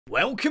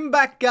Welcome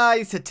back,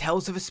 guys, to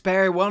Tales of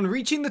Vesperia 1.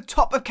 Reaching the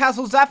top of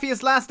Castle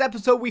Zaphias. Last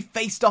episode, we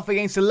faced off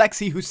against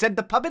Alexei, who sent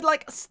the puppet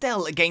like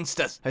Estelle against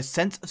us. Her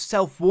sense of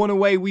self worn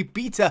away, we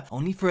beat her,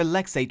 only for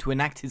Alexei to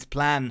enact his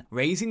plan,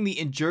 raising the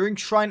enduring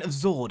shrine of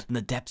Zord in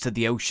the depths of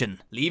the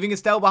ocean. Leaving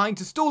Estelle behind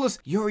to stall us,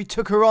 Yuri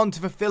took her on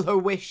to fulfill her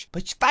wish,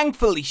 but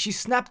thankfully, she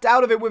snapped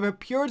out of it with her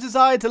pure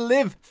desire to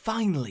live,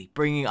 finally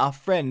bringing our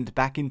friend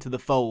back into the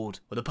fold.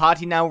 With the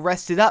party now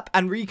rested up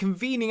and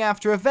reconvening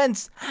after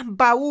events, and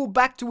Baul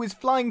back to his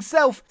flying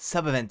self,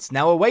 sub-events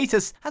now await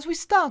us as we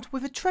start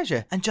with a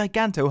treasure and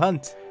Giganto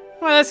hunt.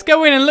 Well, let's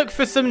go in and look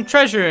for some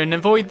treasure and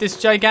avoid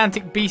this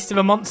gigantic beast of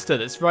a monster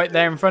that's right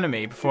there in front of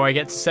me before I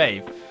get to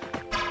save.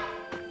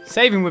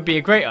 Saving would be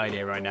a great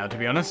idea right now, to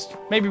be honest.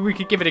 Maybe we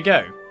could give it a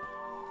go.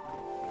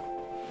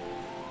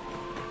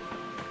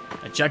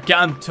 A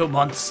Giganto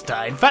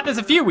monster. In fact, there's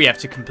a few we have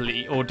to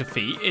complete or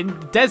defeat. In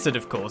the desert,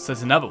 of course,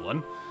 there's another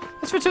one.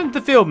 Let's return to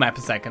the field map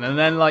a second and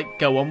then, like,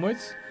 go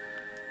onwards.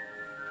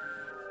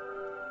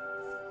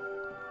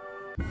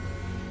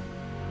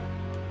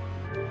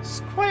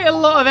 There's quite a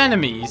lot of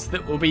enemies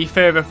that will be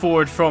further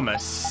forward from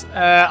us.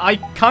 I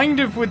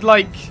kind of would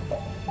like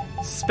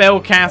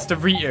spellcast a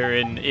Rita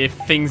in if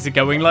things are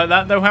going like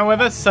that, though,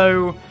 however.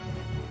 So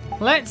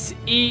let's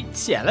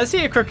eat, let's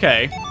eat a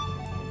croquet.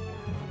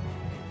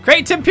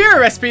 Great tempura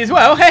recipe as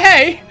well. Hey,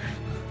 hey!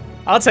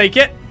 I'll take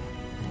it.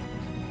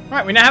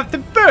 Right, we now have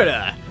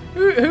tempura.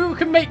 Who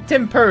can make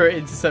tempura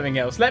into something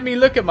else? Let me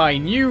look at my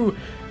new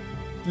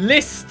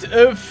list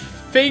of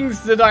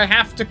things that I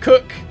have to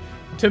cook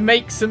to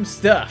make some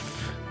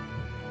stuff.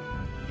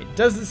 It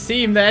doesn't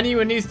seem that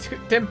anyone needs to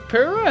cook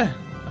tempura.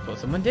 I thought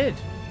someone did.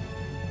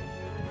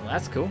 Well,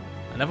 that's cool.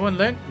 Another one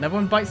learned. Another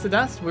one bites the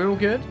dust. We're all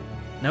good.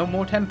 No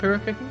more tempura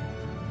cooking.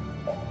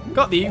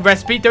 Got the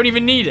recipe. Don't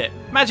even need it.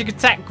 Magic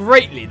attack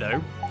greatly,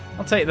 though.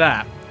 I'll take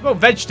that. Well,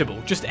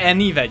 vegetable. Just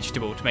any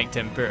vegetable to make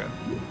tempura.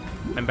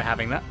 Remember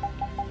having that.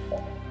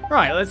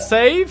 Right, let's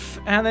save.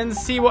 And then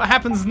see what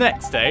happens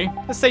next, eh?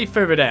 Let's save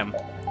further down.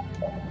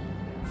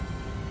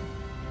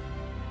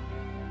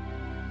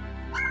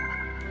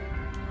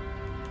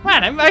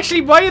 Man,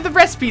 actually, why are the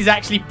recipes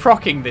actually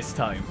proccing this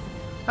time?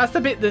 That's the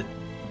bit that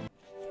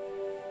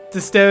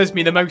disturbs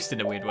me the most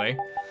in a weird way.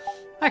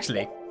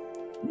 Actually,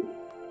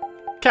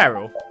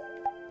 Carol.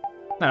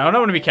 No, I don't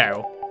want to be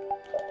Carol.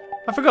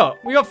 I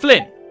forgot. We got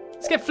Flynn.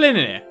 Let's get Flynn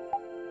in here.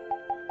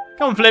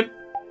 Come on, Flynn.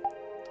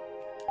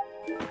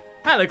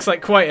 That looks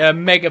like quite a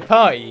mega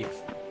party.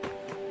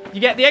 You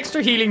get the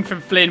extra healing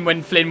from Flynn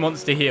when Flynn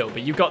wants to heal,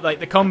 but you've got like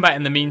the combat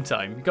in the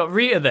meantime. You've got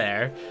Rita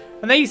there,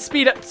 and they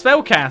speed up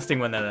spell casting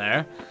when they're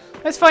there.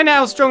 Let's find out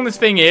how strong this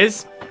thing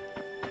is.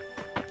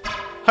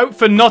 Hope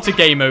for not a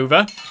game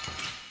over.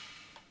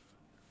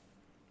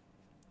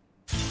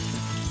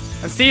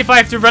 And see if I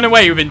have to run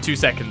away within 2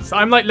 seconds.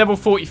 I'm like level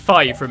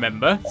 45,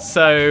 remember?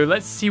 So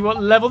let's see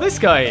what level this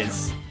guy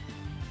is.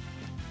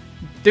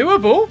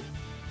 Doable.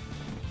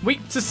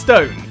 Weak to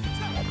stone.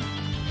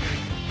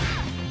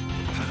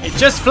 It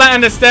just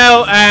flattened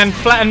Estelle and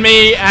flattened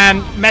me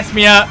and messed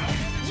me up.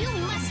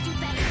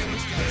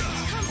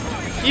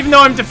 Even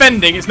though I'm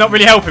defending, it's not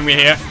really helping me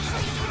here.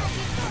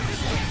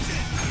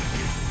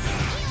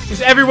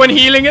 Is everyone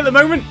healing at the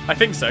moment? I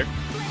think so.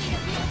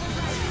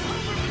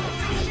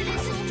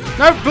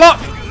 No,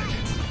 block!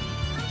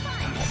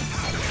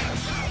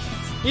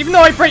 Even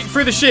though I break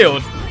through the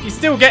shield, he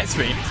still gets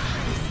me.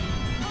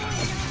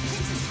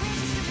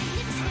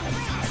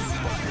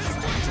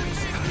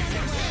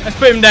 Let's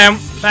put him down.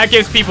 That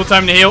gives people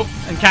time to heal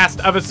and cast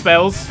other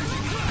spells.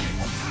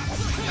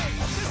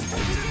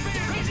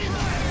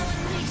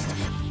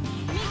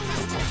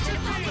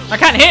 I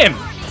can't hit him.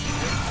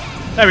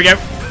 There we go.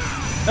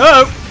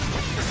 Uh-oh.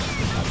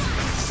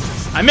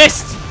 I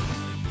missed.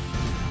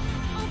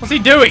 What's he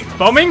doing?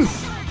 Bombing?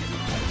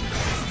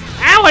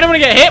 Ow, I don't want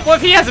to get hit. What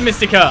if he has a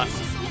Mystic Heart?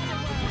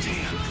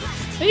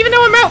 Even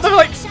though I'm out,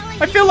 like,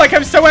 I feel like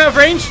I'm so out of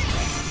range.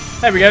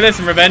 There we go. There's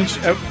some revenge.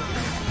 Oh.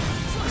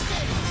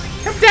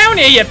 Come down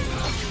here, you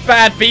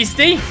bad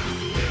beastie.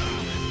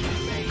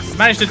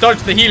 Managed to dodge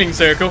the healing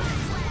circle.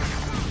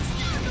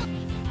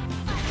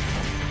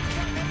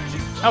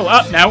 Oh,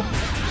 up now.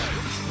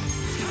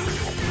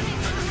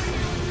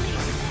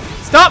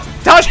 Stop!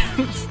 Dodge!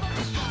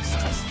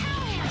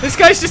 This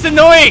guy's just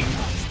annoying.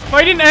 If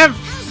I didn't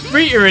have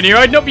Rita in here,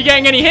 I'd not be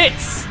getting any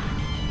hits.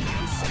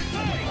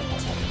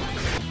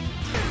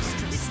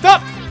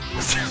 Stop!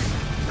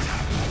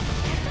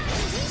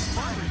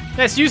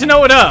 Yes, use an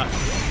order.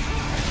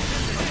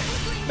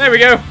 There we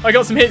go. I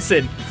got some hits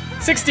in.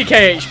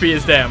 60k HP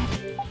is down.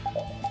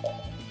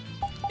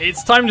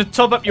 It's time to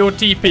top up your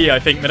TP, I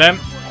think, madame.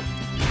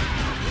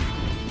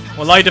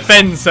 Well, I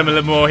defend some of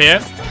them more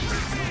here.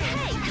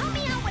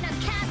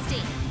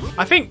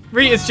 I think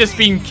Rita's just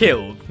been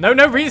killed. No,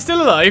 Rita's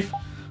still alive.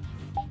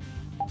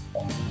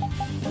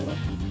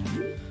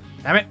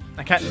 Damn it,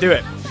 I can't do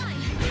it.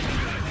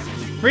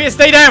 Rita,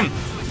 stay down!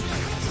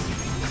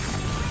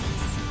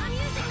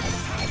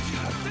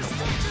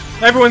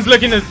 Everyone's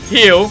looking to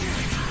heal.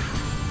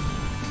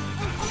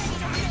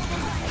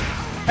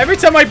 Every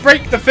time I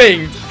break the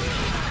thing,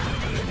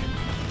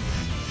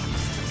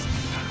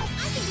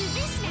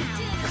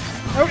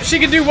 Oh, she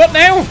can do what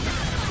now?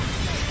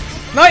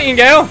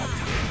 Nightingale?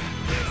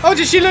 Oh,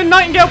 did she learn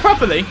Nightingale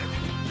properly?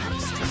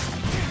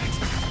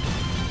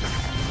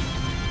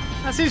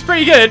 That seems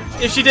pretty good,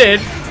 if she did.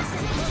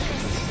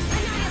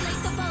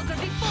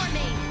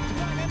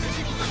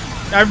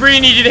 I really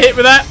need you to hit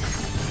with that.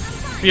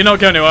 But you're not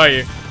going to, are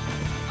you?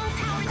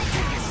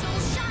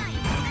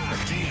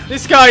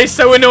 This guy is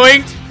so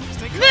annoying.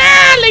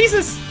 Ah,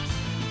 lasers!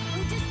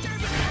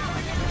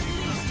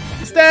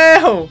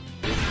 Estelle!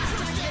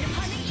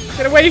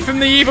 Get away from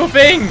the evil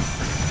thing!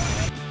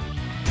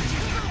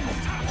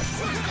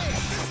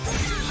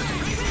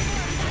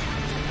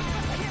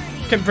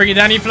 Couldn't bring it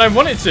down even if I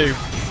wanted to.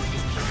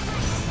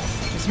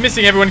 It's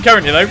missing everyone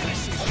currently though.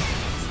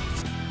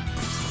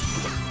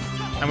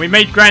 And we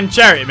made Grand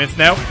Chariot myth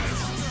now.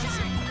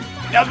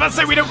 Yeah, I was about to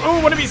say we don't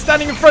want to be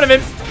standing in front of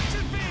him.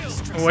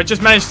 Oh, I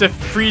just managed to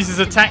freeze his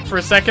attack for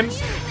a second.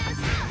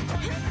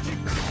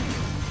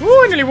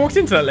 Ooh, I nearly walked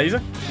into that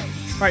laser.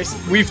 Right, so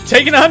we've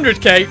taken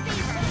 100k.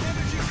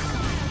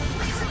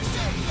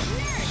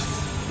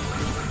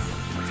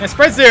 Yeah,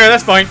 spread 0,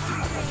 that's fine.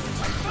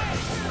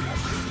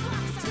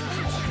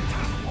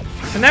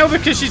 So now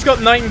because she's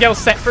got Nightingale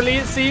separately,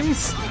 it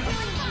seems.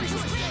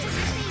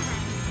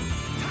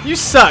 You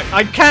suck.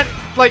 I can't,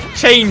 like,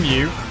 chain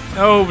you.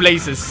 Oh,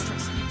 lasers.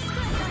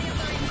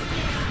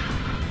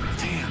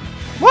 Damn.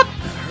 What?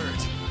 That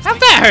hurt. How'd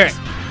that hurt?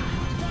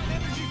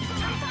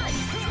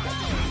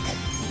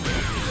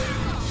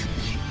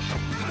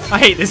 I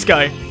hate this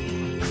guy.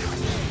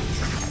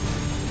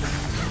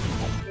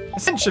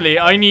 Essentially,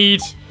 I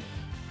need...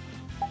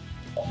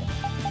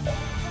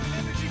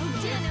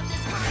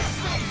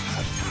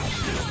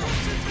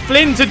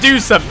 Flynn to do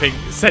something,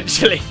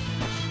 essentially.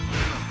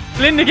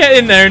 Flynn to get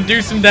in there and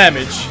do some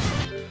damage.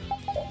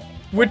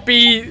 Would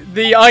be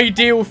the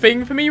ideal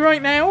thing for me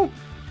right now.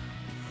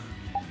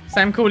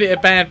 Sam called it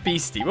a bad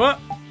beastie. What?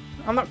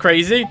 I'm not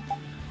crazy.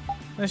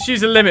 Let's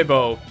use a limit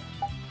ball.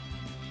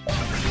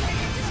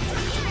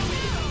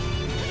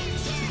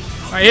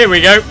 Right, here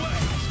we go.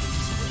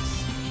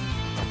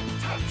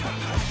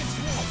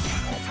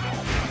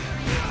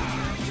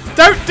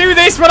 Don't do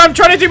this when I'm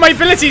trying to do my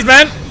abilities,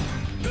 man.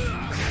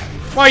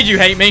 Why do you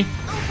hate me?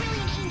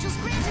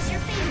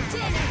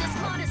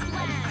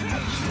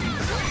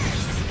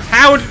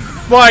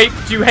 Why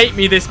do you hate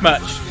me this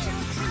much?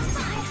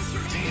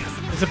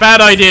 It's a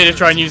bad idea to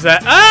try and use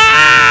that.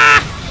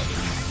 Ah!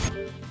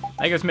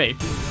 There goes me.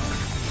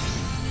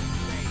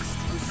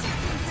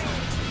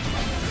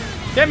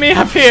 Get me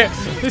up here.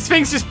 This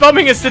thing's just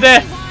bombing us to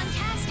death.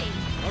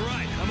 All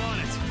right, I'm on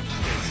it.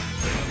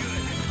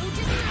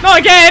 Not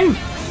again!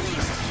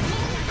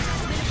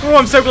 Oh,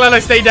 I'm so glad I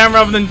stayed down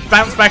rather than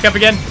bounce back up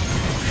again.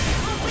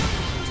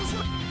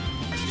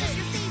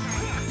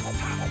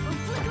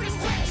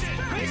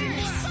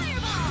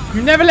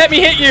 You never let me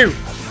hit you!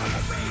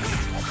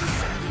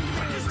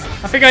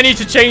 I think I need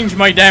to change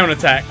my down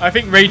attack. I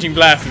think Raging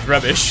Blast is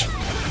rubbish.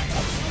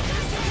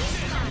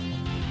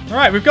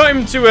 Alright, we've got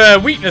him to a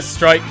weakness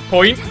strike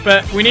point,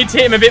 but we need to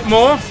hit him a bit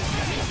more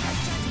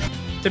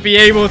to be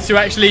able to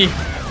actually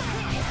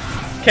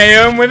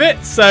KO him with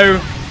it. So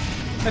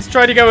let's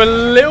try to go a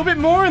little bit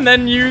more and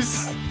then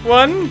use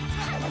one.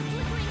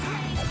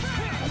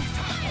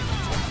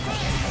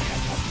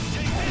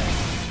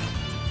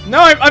 No,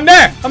 I'm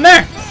there! I'm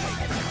there!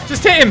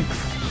 Just hit him!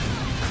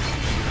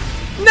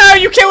 No,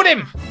 you killed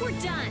him! We're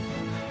done.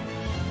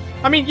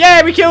 I mean,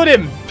 yeah, we killed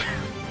him!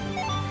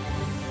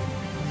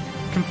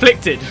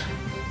 Conflicted.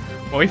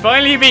 Well, we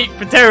finally beat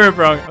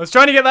Pterobronc. I was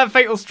trying to get that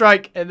fatal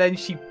strike, and then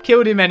she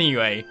killed him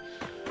anyway.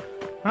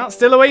 Well,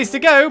 still a ways to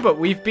go, but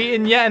we've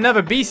beaten yet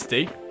another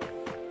beastie.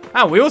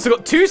 Oh, we also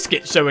got 2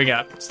 skits showing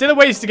up. Still a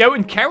ways to go,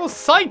 and Carol's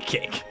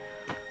sidekick.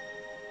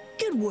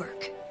 Good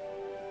work.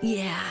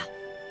 Yeah,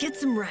 get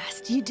some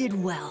rest. You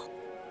did well.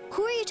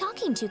 Who are you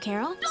talking to,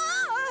 Carol?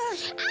 Ah!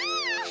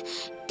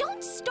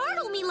 Don't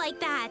startle me like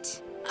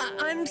that.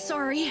 I'm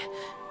sorry.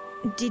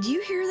 Did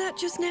you hear that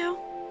just now?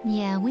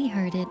 Yeah, we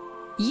heard it.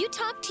 You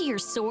talked to your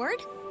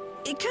sword?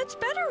 It cuts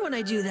better when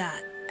I do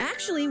that.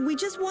 Actually, we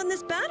just won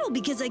this battle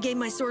because I gave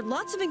my sword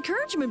lots of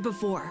encouragement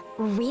before.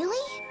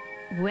 Really?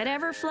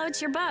 Whatever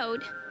floats your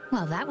boat.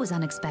 Well, that was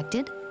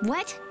unexpected.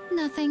 What?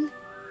 Nothing.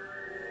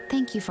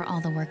 Thank you for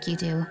all the work you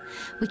do.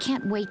 We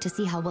can't wait to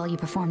see how well you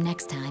perform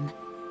next time.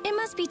 It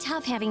must be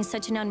tough having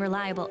such an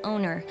unreliable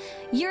owner.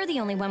 You're the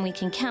only one we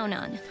can count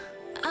on.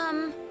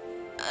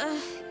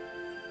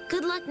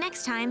 Good luck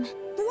next time.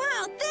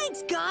 Wow,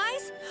 thanks,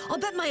 guys! I'll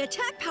bet my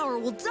attack power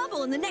will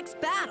double in the next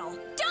battle.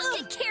 Don't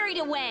get carried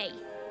away!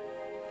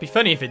 Be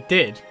funny if it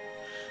did.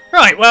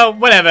 Right, well,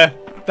 whatever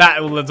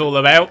that was all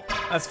about.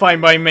 That's fine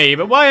by me.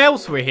 But why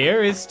else we're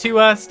here is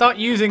to start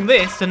using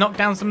this to knock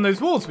down some of those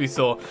walls we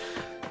saw.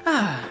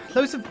 Ah,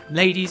 loads of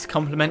ladies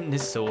complimenting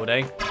his sword,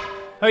 eh?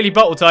 Holy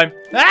bottle time.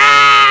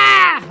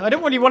 Ah! I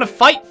don't really want to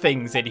fight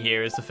things in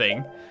here is the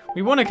thing.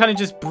 We want to kind of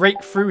just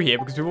break through here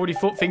because we've already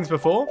fought things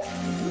before.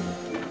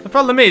 The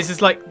problem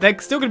is like, they're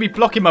still going to be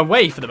blocking my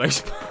way for the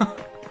most part.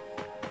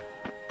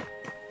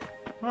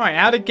 Right,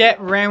 how to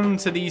get round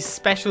to these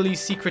specially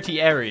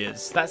secrety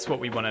areas. That's what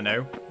we want to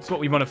know. That's what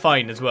we want to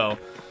find as well.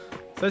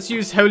 So let's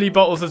use holy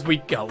bottles as we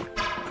go.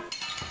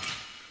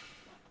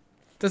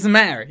 Doesn't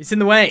matter. It's in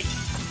the way.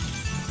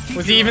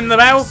 Was he even in the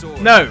battle?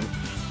 No.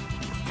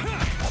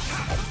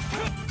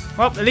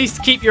 Well, at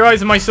least keep your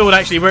eyes on my sword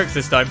actually works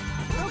this time.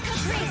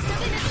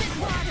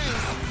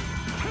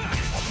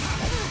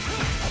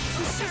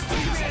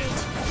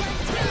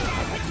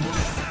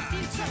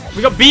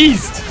 We got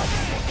beast.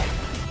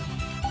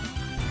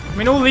 I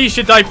mean, all these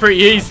should die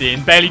pretty easy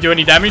and barely do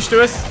any damage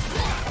to us.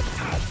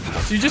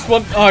 So you just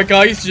want our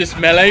guys to just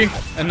melee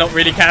and not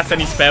really cast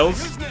any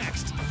spells.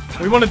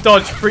 We want to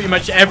dodge pretty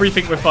much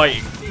everything we're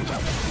fighting.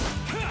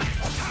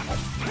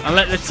 And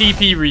let the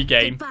TP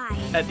regain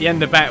at the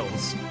end of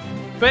battles.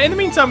 But in the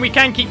meantime, we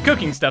can keep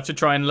cooking stuff to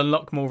try and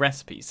unlock more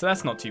recipes. So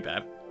that's not too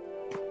bad.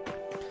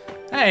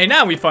 Hey,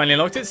 now we finally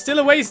unlocked it. Still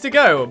a ways to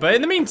go. But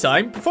in the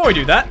meantime, before we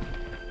do that,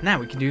 now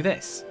we can do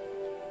this.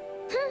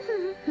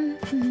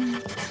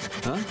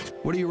 Huh?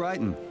 What are you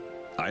writing?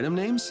 Item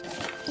names?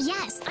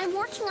 Yes, I'm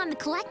working on the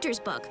collector's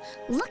book.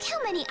 Look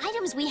how many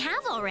items we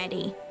have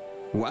already.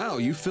 Wow,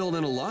 you filled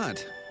in a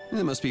lot.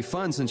 It must be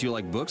fun since you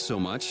like books so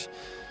much.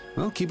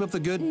 Well, keep up the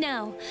good...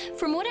 No,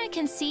 from what I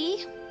can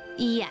see,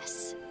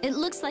 yes. It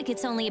looks like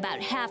it's only about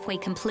halfway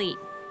complete.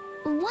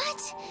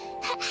 What?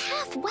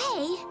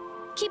 Halfway?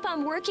 Keep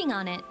on working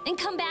on it, and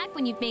come back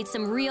when you've made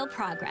some real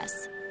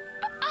progress.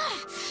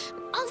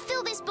 I'll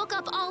fill this book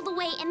up all the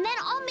way, and then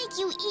I'll make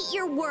you eat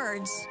your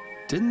words.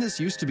 Didn't this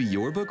used to be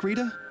your book,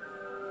 Rita?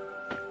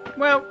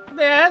 Well,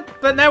 yeah,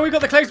 but now we've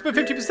got the close by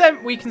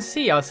 50%, we can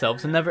see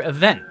ourselves another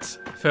event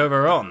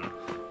further on.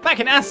 Back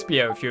in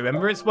Aspio, if you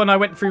remember, it's one I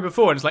went through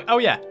before, and it's like, oh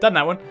yeah, done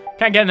that one.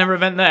 Can't get another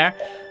event there.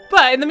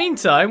 But in the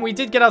meantime, we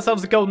did get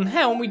ourselves a golden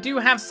helm. We do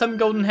have some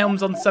golden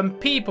helms on some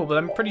people, but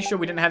I'm pretty sure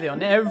we didn't have it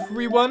on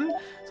everyone.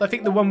 So I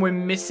think the one we're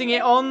missing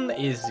it on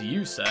is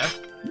you, sir.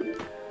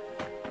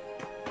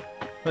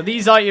 But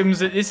these items,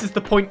 this is the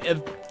point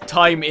of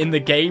time in the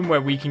game where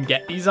we can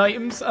get these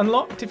items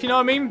unlocked, if you know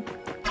what I mean.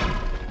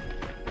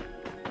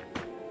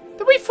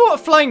 Did we fought a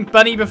flying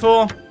bunny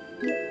before?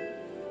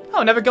 Oh,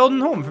 another golden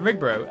horn from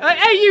Rigbro.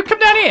 Hey, you, come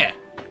down here.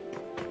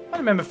 I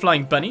remember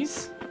flying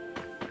bunnies.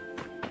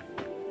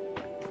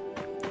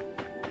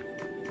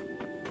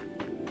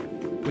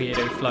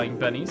 Weirdo flying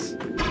bunnies.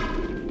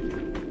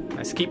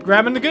 Let's keep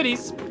grabbing the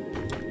goodies.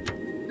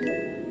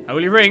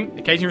 Holy ring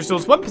occasionally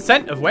restores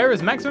 1% of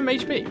wearer's maximum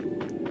HP.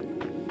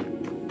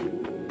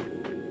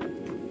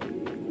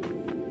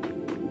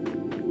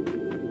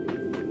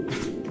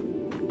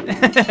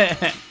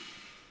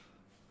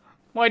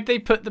 Why'd they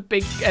put the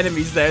big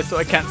enemies there so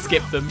I can't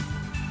skip them?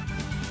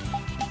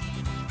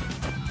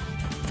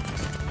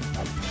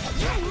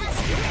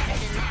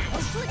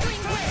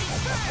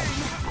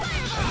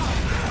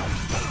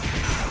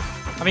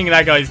 I think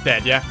that guy's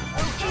dead, yeah?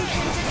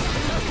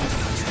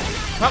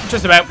 Well,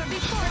 just about.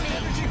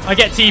 I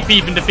get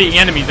TP from defeating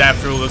enemies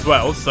after all as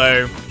well,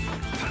 so...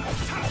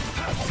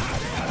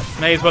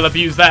 may as well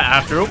abuse that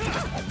after all.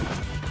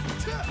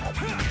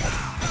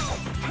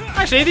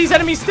 Actually, these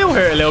enemies still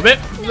hurt a little bit.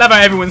 Love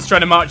how everyone's trying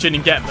to march in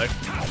and get them, though.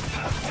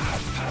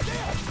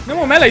 No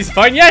more melee's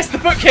fine. Yes, the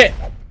book hit!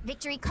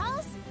 Victory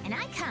calls, and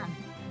I come.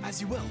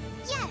 As you will.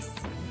 Yes.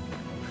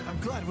 I'm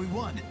glad we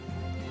won.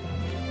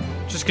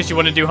 Just because you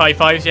want to do high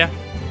fives, yeah?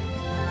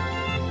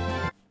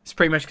 It's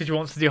pretty much because you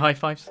want to do high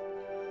fives.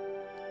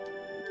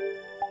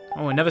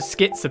 Oh, another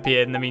Skits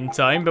appeared in the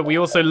meantime, but we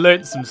also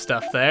learnt some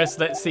stuff there, so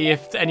let's see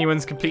if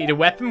anyone's completed a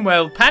weapon.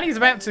 Well, Patty's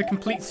about to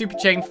complete Super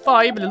Chain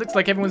 5, but it looks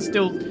like everyone's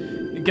still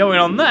going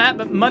on that,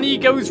 but money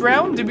goes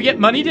round. Did we get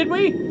money, did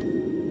we?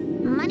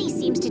 Money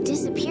seems to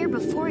disappear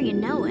before you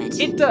know it.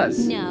 It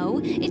does. No,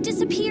 it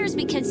disappears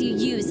because you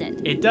use it.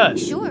 It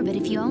does. Sure, but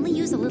if you only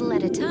use a little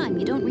at a time,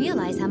 you don't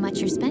realize how much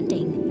you're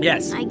spending.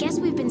 Yes. I guess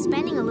we've been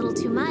spending a little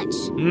too much.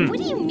 What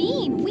do you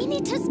mean? We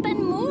need to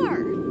spend more.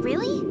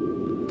 Really?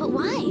 But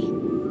why?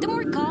 The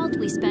more gold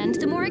we spend,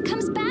 the more it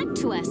comes back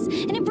to us.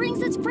 And it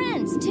brings us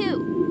friends,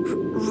 too.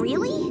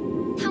 Really?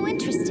 How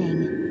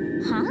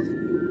interesting. Huh?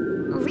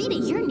 Rita,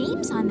 your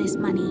name's on this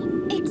money.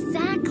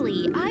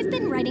 Exactly. I've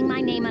been writing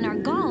my name on our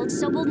gold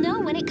so we'll know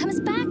when it comes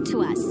back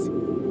to us.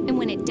 And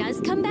when it does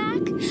come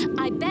back,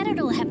 I bet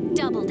it'll have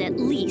doubled at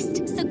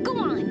least. So go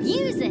on,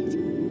 use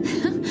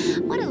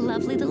it. What a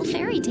lovely little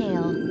fairy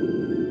tale.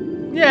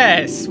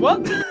 Yes,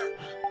 what?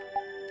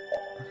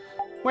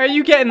 Where are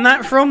you getting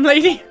that from,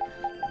 lady?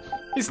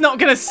 It's not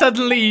gonna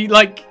suddenly,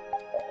 like,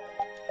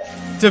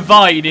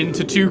 divide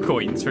into 2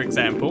 coins, for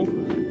example.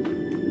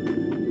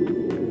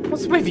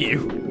 What's with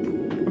you?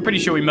 I'm pretty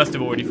sure we must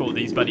have already fought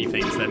these buddy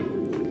things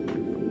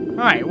then.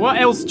 Alright, what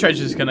else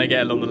treasures can I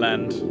get along the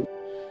land?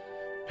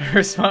 You're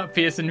a smart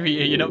Pearson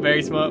Rita, you're not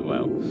very smart.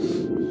 Well,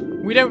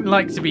 we don't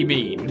like to be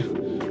mean,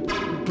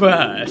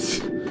 but...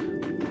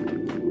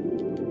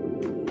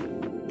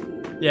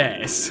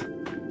 yes.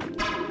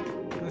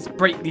 Let's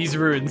break these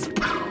ruins.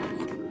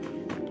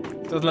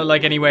 Doesn't look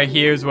like anywhere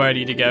here is where I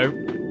need to go.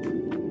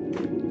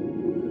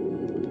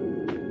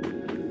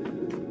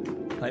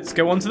 Let's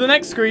go on to the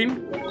next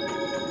screen.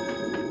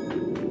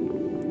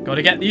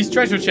 Gotta get these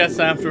treasure chests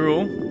after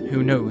all.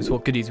 Who knows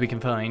what goodies we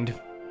can find.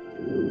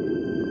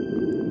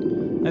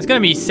 There's gonna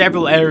be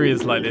several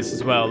areas like this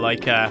as well,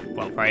 like,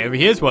 well, right over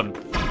here's one.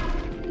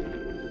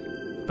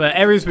 But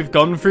areas we've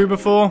gone through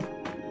before.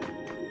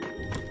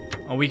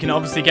 And we can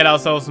obviously get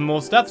ourselves some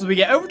more stuff as we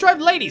get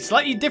Overdrive Lady.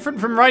 Slightly different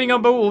from riding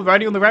on Bowl.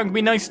 Riding on the ground can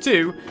be nice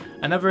too.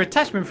 Another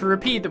attachment for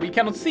Rapide that we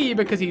cannot see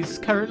because he's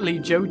currently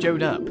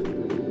JoJo'd up.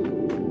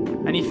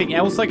 Anything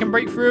else I can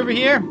break through over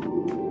here?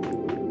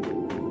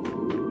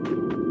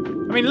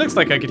 I mean, it looks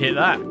like I could hit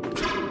that.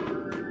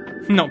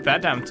 Knock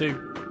that down too.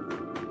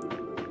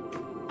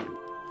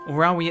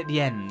 Or are we at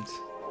the end?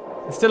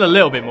 There's still a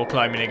little bit more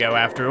climbing to go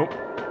after all.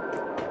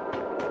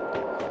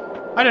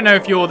 I don't know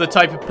if you're the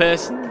type of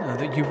person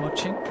that you're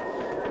watching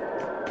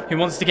who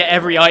wants to get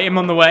every item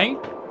on the way.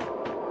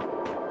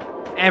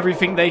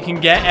 Everything they can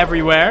get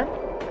everywhere.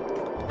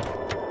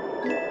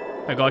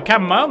 I got a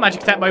chamomile,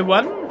 magic attack by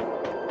 1.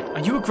 Are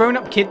you a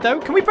grown-up kid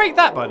though? Can we break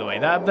that, by the way?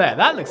 That up there.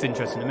 That looks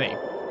interesting to me.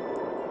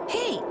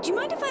 Hey, do you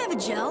mind if I have a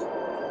gel?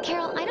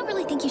 Carol, I don't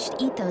really think you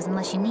should eat those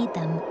unless you need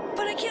them.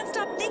 But I can't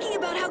stop thinking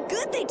about how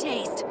good they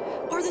taste.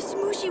 Or the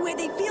smooshy way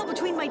they feel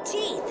between my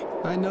teeth.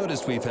 I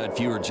noticed we've had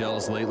fewer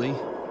gels lately.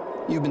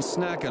 You've been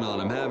snacking on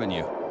them, haven't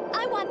you?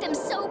 I want them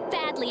so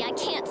badly I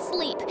can't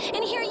sleep.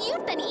 And here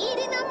you've been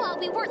eating them while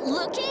we weren't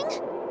looking?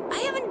 I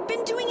haven't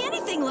been doing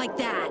anything like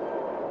that.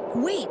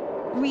 Wait,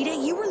 Rita,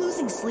 you were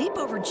losing sleep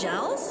over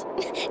gels?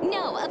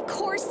 No, of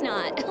course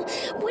not.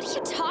 What are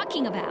you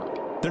talking about?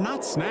 They're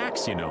not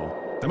snacks, you know.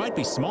 They might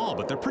be small,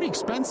 but they're pretty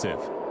expensive.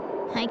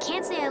 I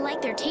can't say I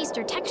like their taste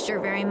or texture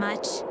very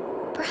much.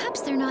 Perhaps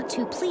they're not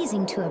too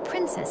pleasing to a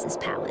princess's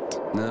palate.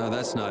 No,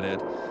 that's not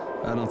it.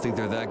 I don't think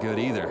they're that good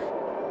either.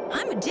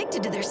 I'm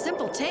addicted to their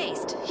simple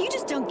taste. You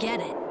just don't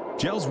get it.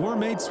 Gels were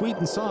made sweet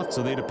and soft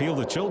so they'd appeal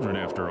to children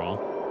after all.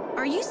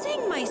 Are you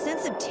saying my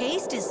sense of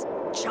taste is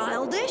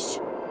childish?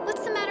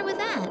 What's the matter with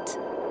that?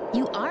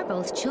 You are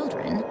both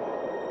children.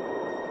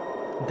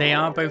 They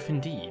are both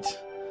indeed.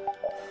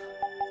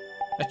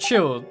 A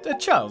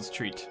child's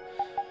treat.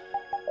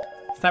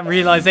 It's that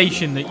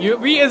realization that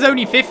Rita's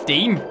only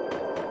 15.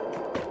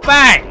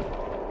 Bang!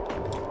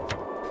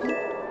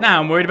 Now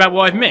I'm worried about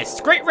what I've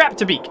missed. Great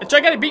raptor beak. A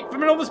gigantic beak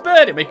from an enormous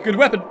bird. It'd make a good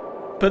weapon.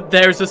 But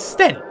there's a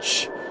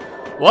stench.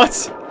 What?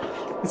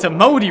 It's a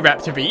moldy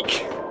raptor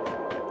beak.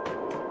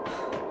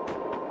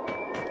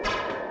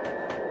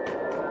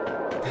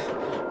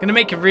 Gonna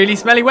make a really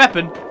smelly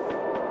weapon.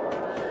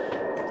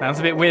 Sounds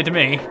a bit weird to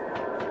me.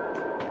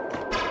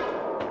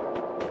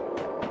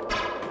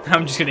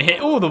 I'm just gonna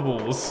hit all the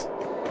walls.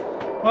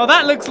 Well,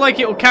 that looks like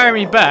it'll carry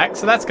me back,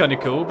 so that's kind of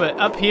cool. But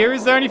up here,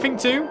 is there anything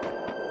too?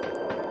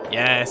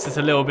 Yes, it's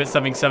a little bit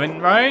something,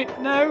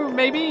 right? No,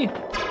 maybe?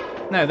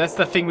 No, that's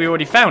the thing we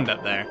already found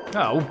up there.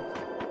 Oh.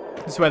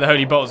 This is where the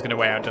holy bottle's gonna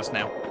wear out just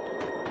now.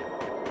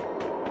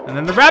 And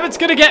then the rabbit's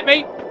gonna get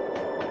me!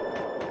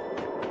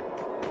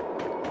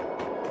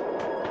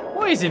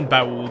 What is in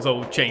Bowl's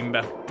old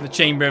chamber? The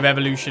Chamber of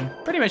Evolution.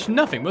 Pretty much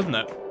nothing, wasn't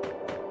it?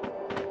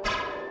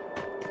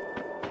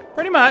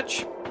 Pretty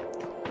much.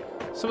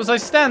 So as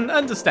I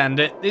understand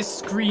it,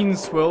 this green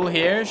swirl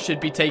here should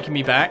be taking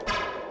me back.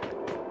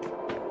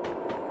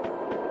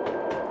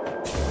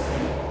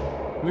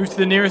 Move to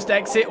the nearest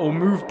exit or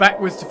move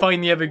backwards to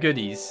find the other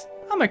goodies.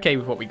 I'm okay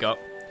with what we got.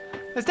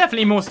 There's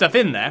definitely more stuff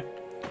in there.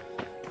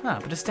 Ah,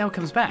 but Estelle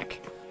comes back.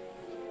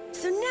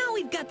 So now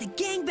we've got the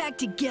gang back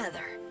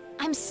together.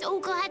 I'm so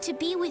glad to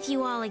be with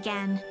you all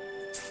again.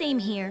 Same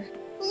here.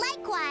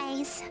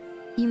 Likewise.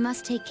 You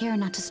must take care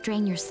not to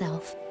strain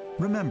yourself.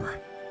 Remember,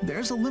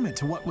 there's a limit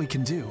to what we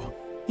can do.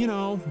 You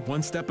know,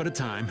 one step at a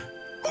time.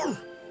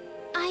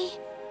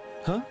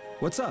 Huh?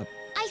 What's up?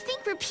 I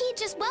think Rapide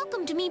just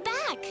welcomed me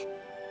back.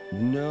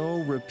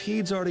 No,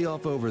 Rapide's already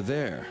off over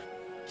there.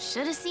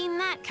 Should have seen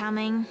that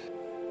coming.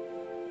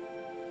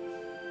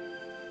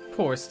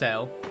 Poor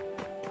Estelle.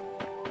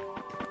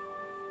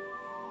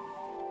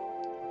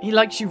 He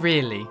likes you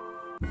really.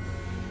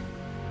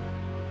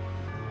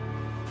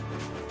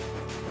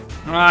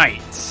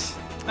 Right.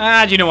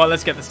 Do you know what?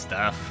 Let's get the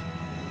stuff.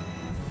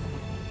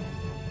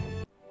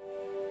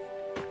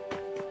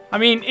 I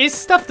mean, it's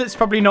stuff that's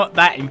probably not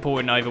that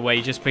important either way,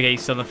 just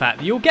based on the fact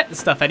that you'll get the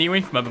stuff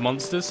anyway from other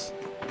monsters.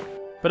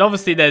 But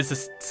obviously there's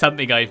just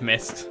something I've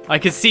missed. I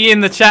can see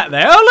in the chat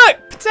there. Oh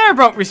look!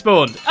 Pterobronc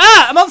respawned.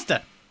 Ah! A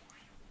monster!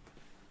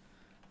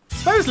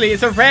 Supposedly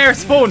it's a rare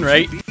spawn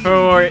rate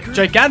for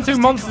Giganto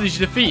monsters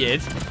you defeated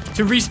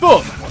to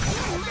respawn.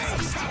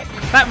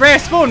 That rare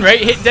spawn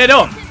rate hit dead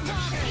on.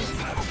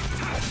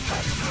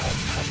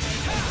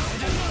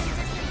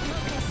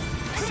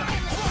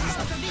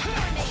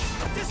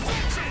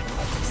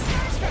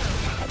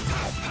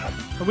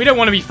 But we don't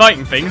want to be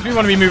fighting things, we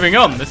want to be moving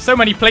on. There's so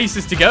many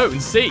places to go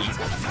and see.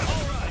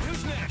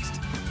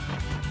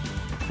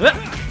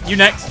 You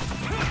next.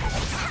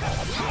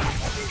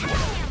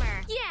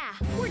 Yeah,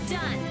 we're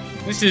done.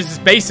 This is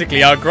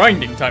basically our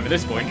grinding time at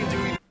this point.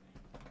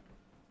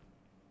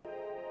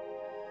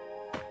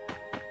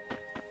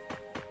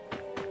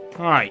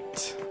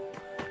 Alright.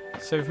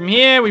 So from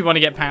here, we want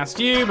to get past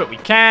you, but we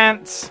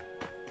can't.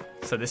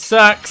 So this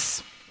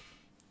sucks.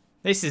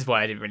 This is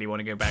why I didn't really want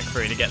to go back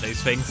through to get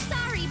those things.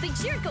 Sorry,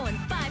 but you're going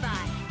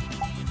bye-bye.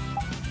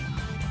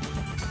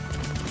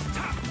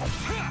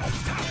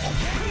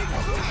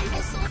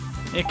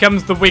 Here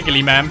comes the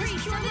wiggly man.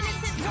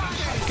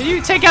 Can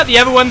you take out the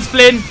other ones,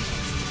 Flynn?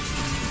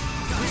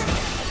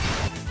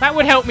 That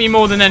would help me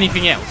more than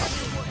anything else.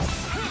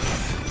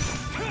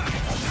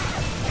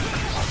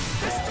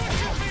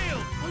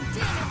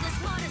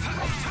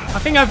 I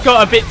think I've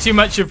got a bit too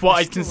much of what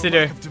I'd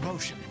consider.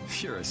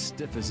 You're as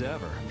stiff as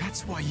ever.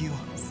 That's why you...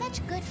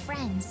 Such good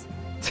friends.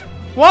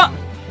 What?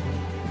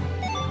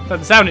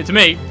 Doesn't sound it to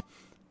me.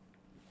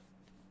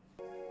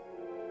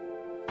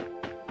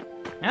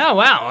 Oh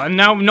wow, and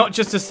now not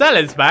just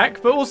Estella's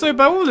back, but also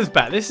Baola's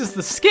back. This is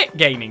the skit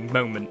gaining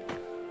moment.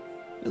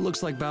 It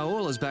looks like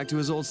Baola's back to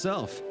his old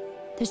self.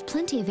 There's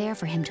plenty of air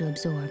for him to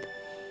absorb.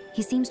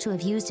 He seems to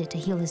have used it to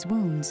heal his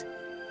wounds.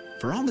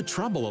 For all the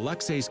trouble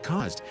Alexei's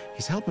caused,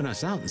 he's helping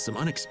us out in some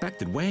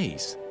unexpected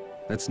ways.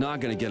 That's not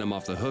gonna get him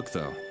off the hook,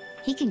 though.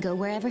 He can go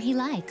wherever he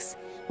likes.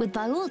 With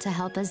Baul to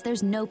help us,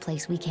 there's no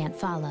place we can't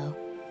follow.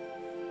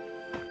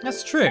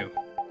 That's true.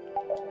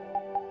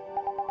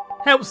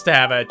 Helps to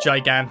have a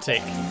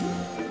gigantic,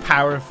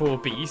 powerful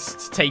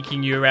beast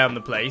taking you around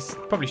the place.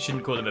 Probably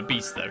shouldn't call him a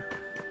beast, though.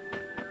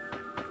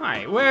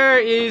 Right, where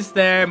is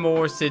there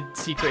more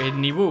secret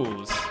hidden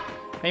walls?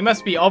 They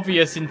must be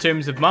obvious in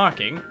terms of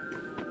marking.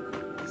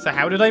 So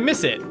how did I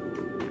miss it?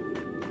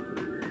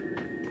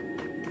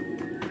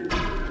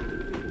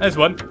 There's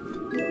one.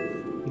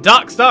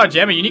 Dark Star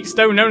Gem, a unique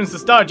stone known as the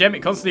Star Gem.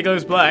 It constantly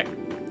glows black.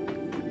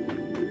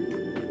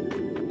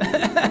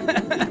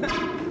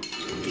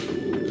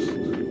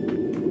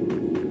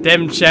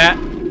 Dem chat.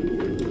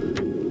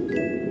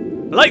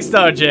 Light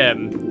Star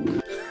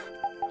Gem.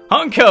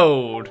 Hot and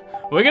cold.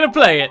 We're gonna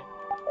play it.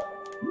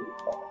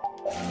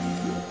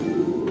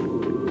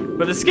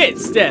 But the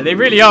skits, yeah, they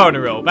really are on a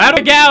roll. But how do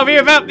I get out of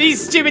here without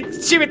these stupid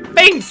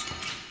things?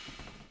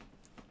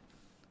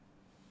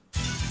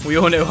 We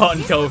all know Hot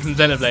and Cold from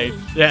Xenoblade.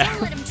 Yeah.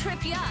 Let him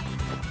trip you up.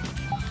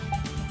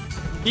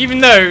 Even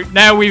though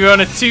now we were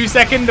on a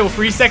 2-second or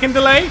 3-second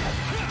delay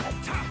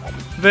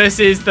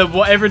versus the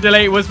whatever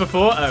delay it was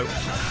before. Oh.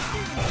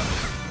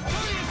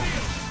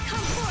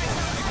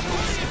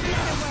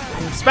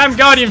 Spam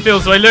Guardian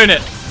Field so I learn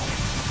it.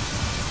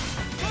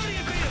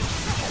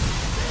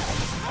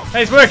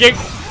 Hey, it's working.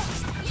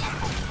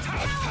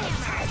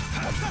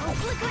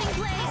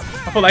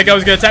 I thought that guy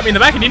was going to tap me in the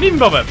back and he didn't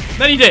bother.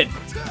 Then he did.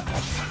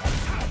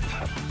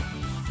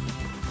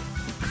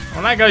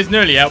 Well, that guy's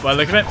nearly out by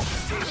the look of it.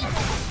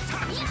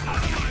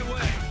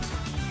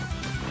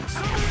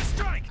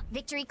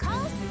 Victory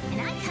calls,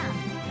 and I come.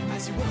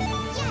 Yes.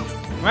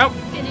 Well,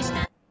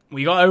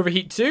 we got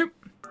Overheat 2.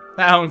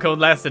 That Hot and Cold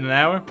lasted an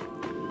hour.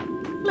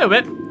 A little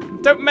bit.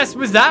 Don't mess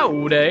with that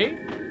all day.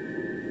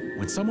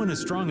 When someone as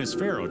strong as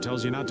Pharaoh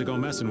tells you not to go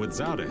messing with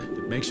Zauda,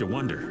 it makes you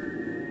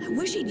wonder. I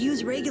wish he'd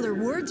use regular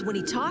words when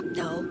he talked,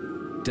 though.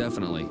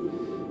 Definitely.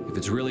 If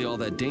it's really all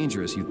that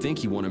dangerous, you'd think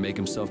he'd want to make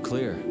himself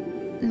clear.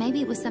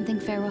 Maybe it was something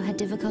Pharaoh had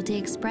difficulty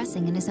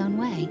expressing in his own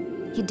way.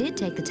 He did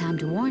take the time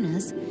to warn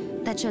us.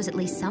 That shows at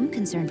least some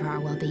concern for our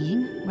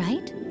well-being,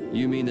 right?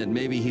 You mean that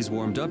maybe he's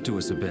warmed up to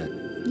us a bit?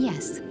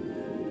 Yes.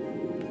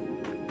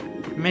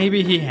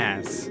 Maybe he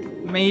has.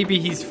 Maybe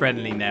he's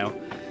friendly now.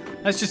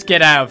 Let's just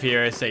get out of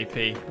here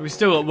ASAP. We've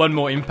still got one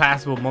more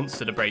impassable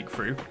monster to break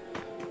through.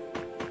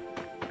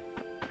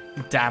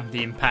 Damn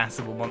the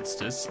impassable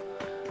monsters.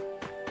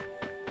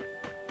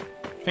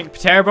 Think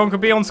Pterobronc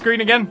could be on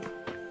screen again?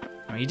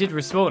 Oh, he did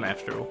respawn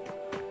after all.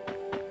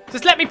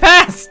 Just let me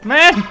pass,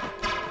 man!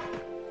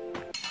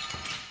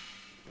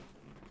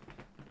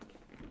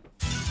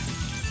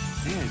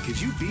 Man, could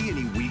you be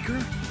any weaker?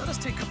 Let us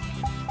take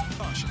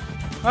caution.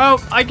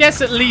 Well, I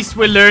guess at least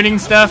we're learning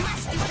stuff.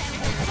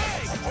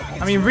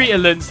 I mean, Rita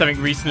learned something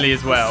recently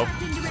as well,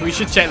 so we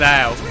should check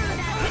that out.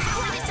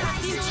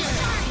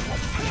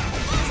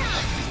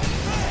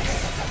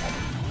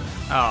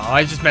 Oh,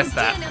 I just messed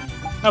that.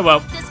 Oh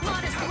well.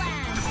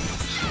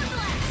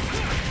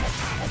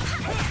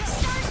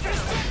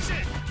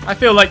 I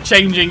feel like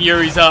changing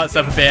Yuri's arts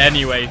up a bit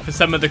anyway. For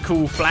some of the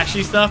cool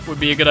flashy stuff would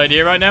be a good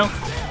idea right now.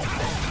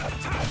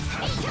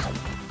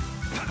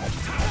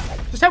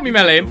 Just help me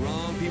melee him.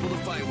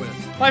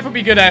 Life would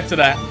be good after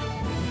that.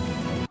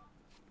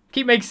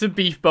 Keep making some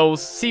beef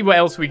bowls, see what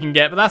else we can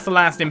get, but that's the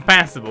last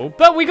impassable.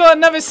 But we got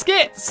another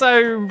skit,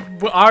 so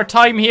our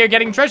time here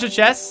getting treasure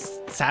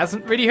chests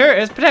hasn't really hurt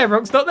us.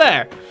 Pterobronc's not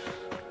there.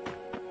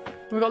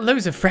 We got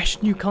loads of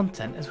fresh new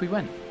content as we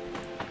went.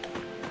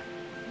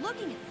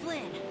 Looking at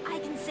Flynn, I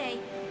can say,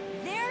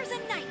 there's a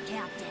knight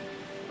captain.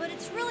 But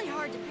it's really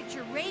hard to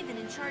picture Raven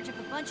in charge of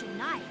a bunch of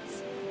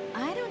knights.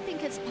 I don't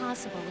think it's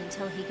possible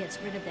until he gets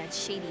rid of that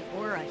shady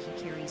aura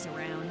he carries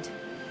around.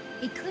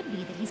 It could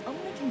be that he's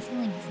only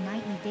concealing his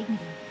knightly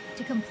dignity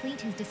to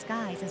complete his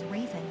disguise as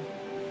Raven.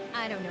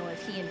 I don't know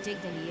if he and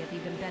Dignity have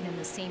even been in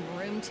the same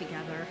room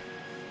together.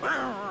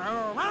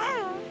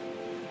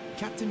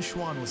 Captain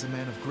Schwan was a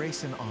man of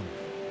grace and honor.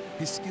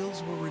 His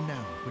skills were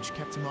renowned, which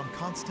kept him on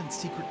constant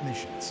secret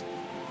missions.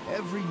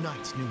 Every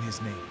knight knew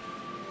his name,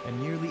 and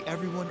nearly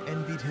everyone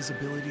envied his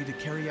ability to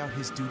carry out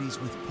his duties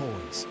with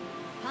poise.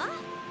 Huh?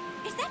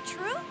 Is that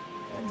true?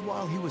 And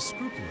while he was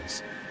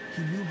scrupulous,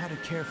 he knew how to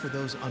care for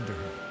those under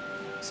him,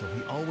 so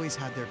he always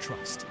had their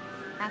trust.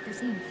 After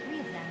seeing 3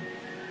 of them,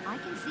 I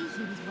can see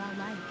he was well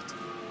liked.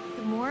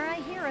 The more I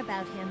hear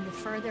about him, the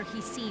further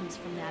he seems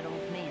from that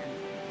old man.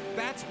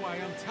 That's why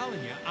I'm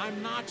telling you,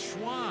 I'm not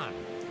Schwan.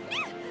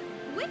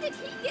 When did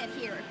he get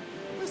here?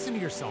 Listen to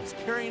yourselves,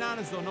 carrying on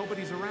as though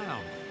nobody's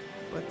around.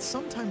 But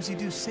sometimes you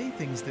do say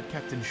things that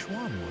Captain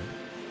Schwan would.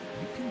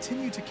 You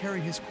continue to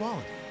carry his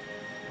quality,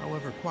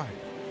 however quiet.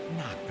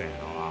 Knock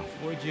that off,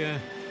 would you?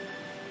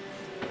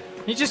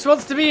 He just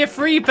wants to be a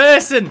free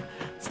person.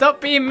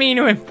 Stop being mean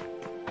to him.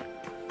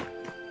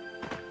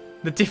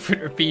 The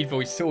different repeat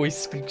voice always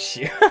spooks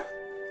you.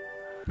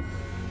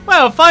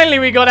 Well, finally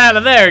we got out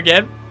of there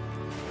again.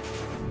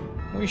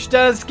 Which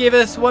does give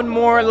us one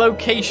more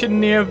location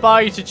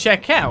nearby to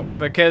check out,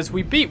 because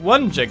we beat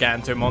one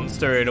Giganto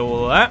monster and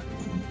all that.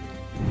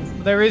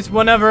 There is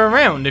one other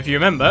around, if you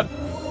remember.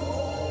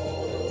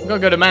 We've got to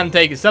go to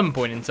Mantake at some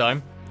point in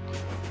time.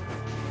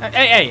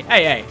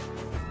 Hey.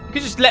 You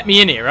could just let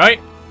me in here, right?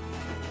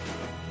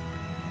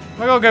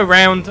 I gotta go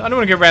round. I don't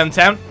want to go round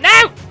town.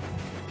 No!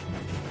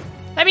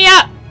 Let me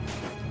up!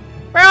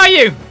 Where are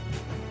you?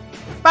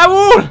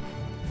 Bawool!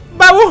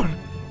 Bawool!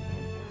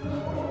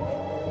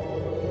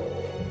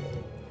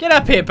 Get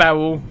up here,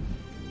 Bawool.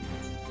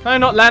 Can I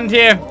not land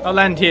here? I'll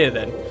land here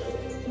then.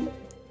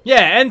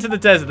 Yeah, enter the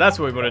desert. That's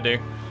what we want to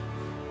do.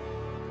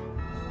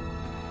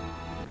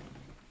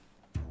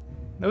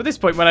 Now, at this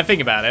point, when I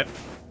think about it,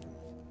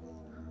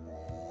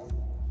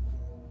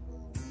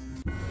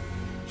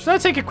 should I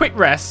take a quick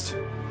rest?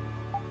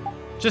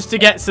 Just to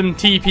get some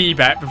TP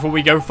back before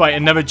we go fight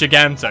another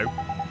Giganto.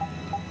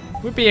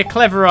 Would be a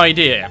clever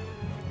idea.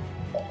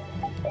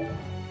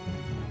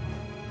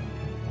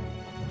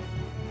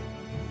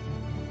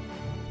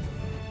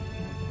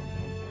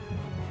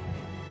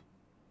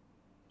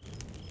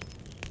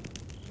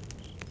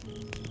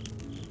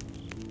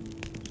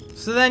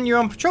 So then you're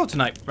on patrol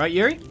tonight, right,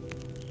 Yuri?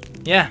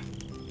 Yeah.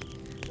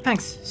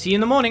 Thanks. See you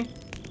in the morning.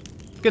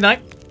 Good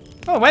night.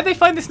 Oh, where'd they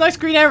find this nice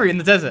green area in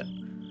the desert?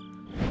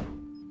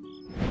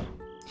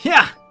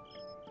 Yeah!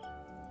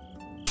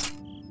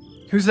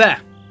 Who's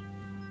there?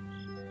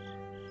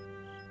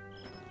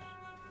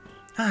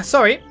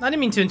 Sorry, I didn't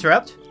mean to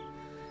interrupt.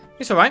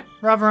 It's alright.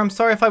 Rather, I'm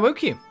sorry if I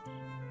woke you.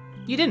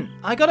 You didn't.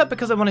 I got up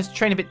because I wanted to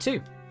train a bit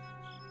too.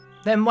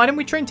 Then why don't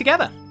we train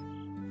together?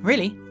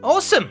 Really?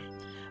 Awesome!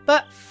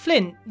 But,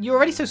 Flynn, you're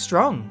already so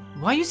strong.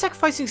 Why are you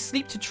sacrificing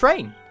sleep to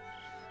train?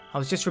 I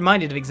was just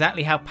reminded of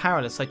exactly how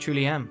powerless I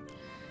truly am.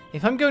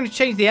 If I'm going to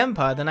change the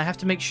Empire, then I have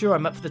to make sure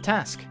I'm up for the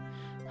task.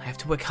 I have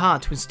to work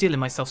hard to instill in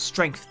myself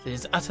strength that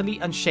is utterly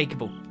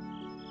unshakable.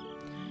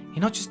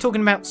 You're not just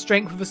talking about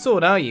strength with a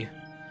sword, are you?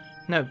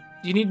 No,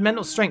 you need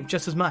mental strength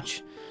just as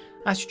much.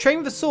 As you train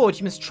with a sword,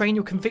 you must train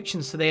your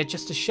convictions so they are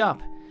just as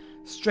sharp.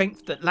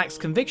 Strength that lacks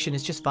conviction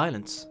is just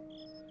violence.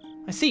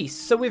 I see,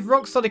 so with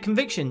rock-solid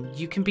conviction,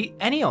 you can beat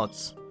any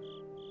odds.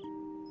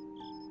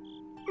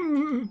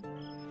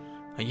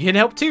 Are you here to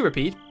help too,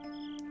 Repeat?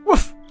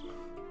 Woof!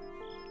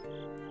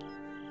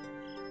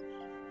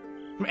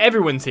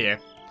 Everyone's here.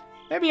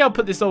 Maybe I'll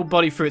put this old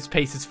body through its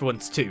paces for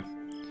once too.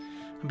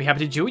 I'd be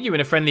happy to duel you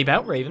in a friendly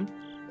bout, Raven.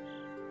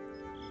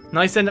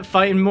 Nice end up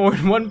fighting more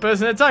than one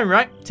person at a time,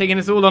 right? Taking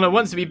us all on at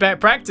once would be better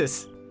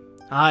practice.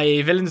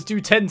 Aye, villains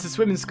do tend to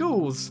swim in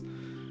schools.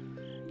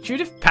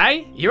 Judith,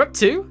 Pay, you're up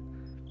too?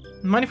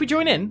 Mind if we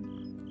join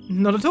in?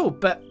 Not at all,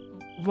 but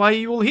why are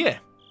you all here?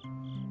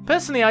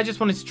 Personally, I just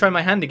wanted to try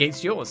my hand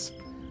against yours.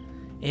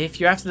 If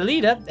you're after the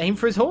leader, aim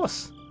for his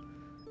horse.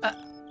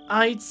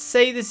 I'd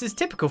say this is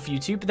typical for you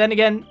two, but then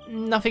again,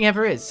 nothing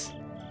ever is.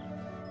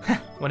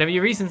 Whatever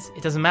your reasons,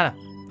 it doesn't matter.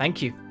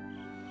 Thank you.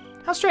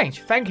 How strange,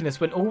 thanking us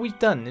when all we've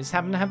done is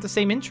happen to have the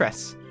same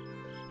interests.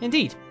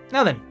 Indeed.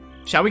 Now then,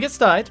 shall we get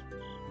started?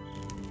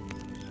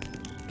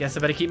 Guess I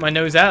better keep my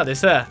nose out of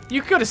this, huh?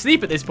 You could go to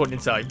sleep at this point in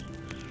time.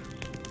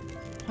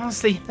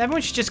 Honestly,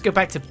 everyone should just go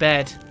back to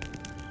bed.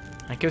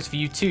 That goes for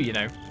you too, you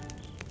know.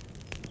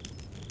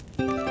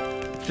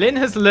 Flynn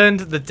has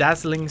learned the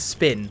dazzling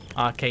spin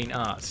arcane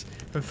art.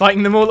 From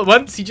fighting them all at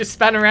once, he just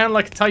span around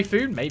like a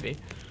typhoon, maybe.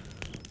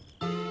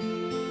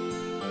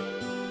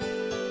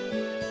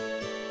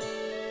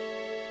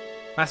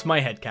 That's my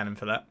headcanon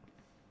for that.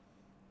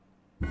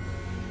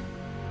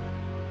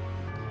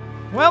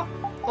 Well,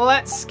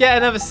 let's get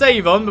another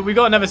save on, but we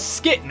got another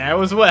skit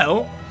now as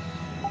well.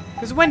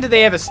 Because when do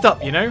they ever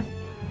stop, you know?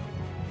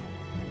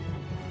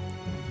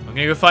 I'm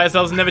gonna go fight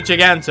ourselves another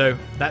Giganto.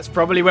 That's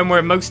probably when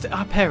we're most at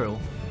our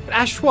peril. But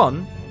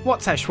Ashwan?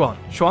 What's Ashwan?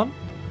 Schwan?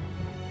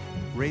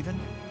 Raven?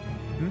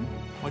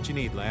 What you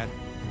need, lad?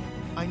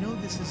 I know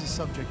this is a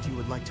subject you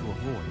would like to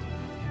avoid,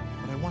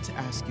 but I want to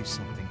ask you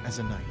something as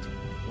a knight.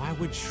 Why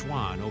would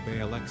Schwan obey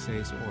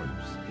Alexei's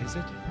orders, is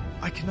it?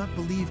 I cannot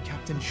believe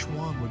Captain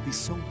Schwan would be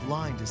so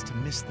blind as to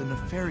miss the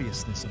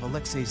nefariousness of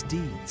Alexei's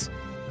deeds.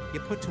 You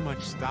put too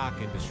much stock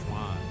into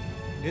Schwan.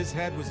 His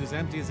head was as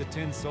empty as a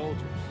tin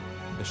soldier's.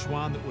 The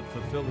Schwan that would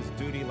fulfill his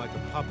duty like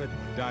a puppet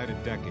died a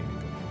decade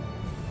ago.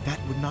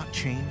 That would not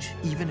change,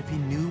 even if he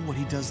knew what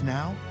he does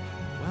now?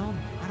 Well,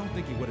 I don't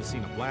think he would have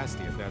seen a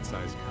Blasty of that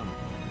size coming.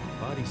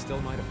 But he still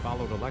might have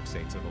followed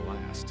Alexei to the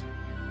last.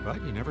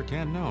 But you never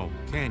can know,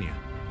 can you?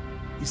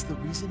 Is the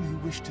reason you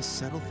wish to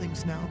settle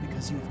things now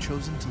because you have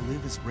chosen to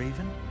live as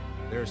Raven?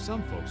 There are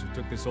some folks who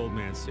took this old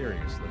man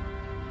seriously.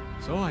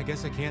 So I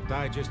guess I can't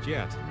die just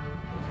yet. If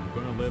I'm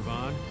gonna live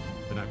on,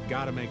 then I've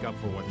got to make up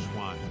for what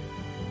Schwan did.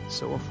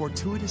 So a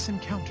fortuitous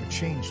encounter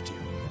changed you?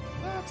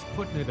 That's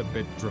putting it a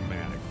bit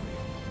dramatically.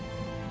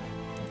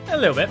 A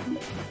little bit.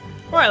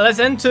 Right, let's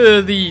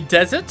enter the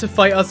desert to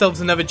fight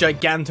ourselves another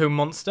Giganto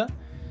monster.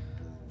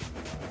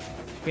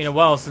 It's been a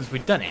while since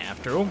we've done it,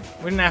 after all.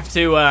 We didn't have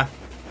to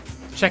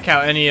check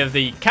out any of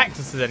the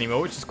cactuses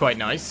anymore, which is quite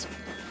nice.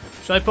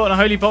 Should I put on a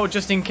holy bolt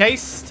just in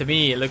case? To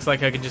me, it looks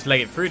like I can just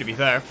leg it through, to be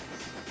fair.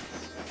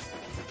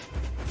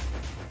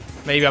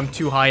 Maybe I'm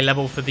too high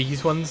level for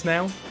these ones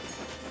now.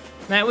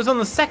 Now, it was on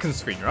the second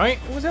screen, right?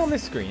 Or was it on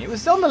this screen? It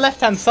was on the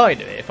left-hand side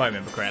of it, if I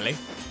remember correctly.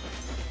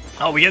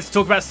 Oh, we get to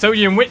talk about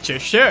Sodium Witcher,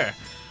 sure.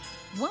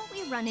 Won't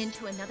we run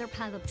into another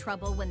pile of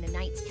trouble when the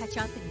knights catch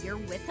up and you're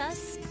with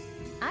us?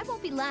 I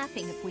won't be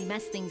laughing if we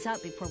mess things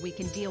up before we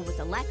can deal with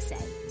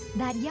Alexei.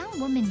 That young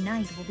woman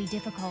knight will be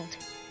difficult.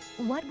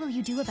 What will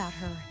you do about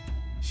her?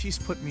 She's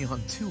put me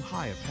on too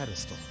high a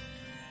pedestal.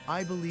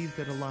 I believe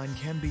that a line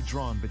can be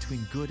drawn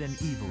between good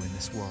and evil in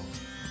this world.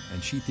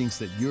 And she thinks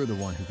that you're the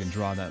one who can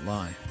draw that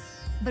line.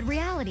 But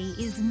reality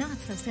is not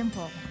so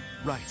simple.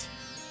 Right.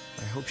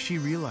 I hope she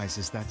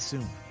realizes that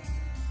soon.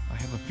 I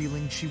have a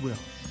feeling she will.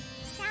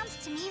 Sounds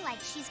to me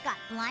like she's got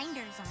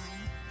blinders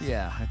on.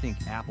 Yeah, I think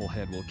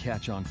Applehead will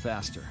catch on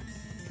faster.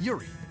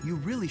 Yuri, you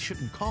really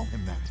shouldn't call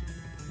him that.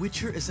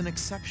 Witcher is an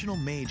exceptional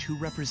mage who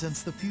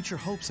represents the future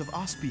hopes of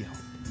Aspiel.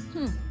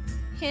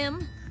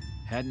 Him?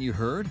 Hadn't you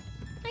heard?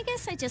 I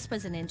guess I just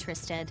wasn't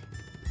interested.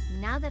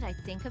 Now that I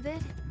think of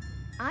it,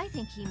 I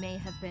think he may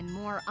have been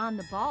more on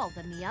the ball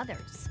than the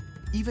others.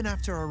 Even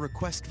after our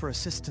request for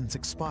assistance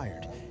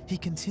expired, he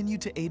continued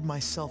to aid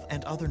myself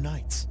and other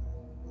knights.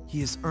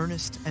 He is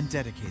earnest and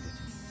dedicated.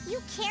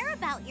 You care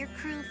about your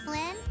crew,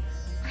 Flynn.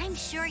 I'm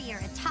sure you're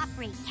a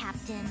top-rate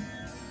captain.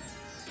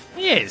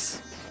 He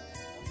is.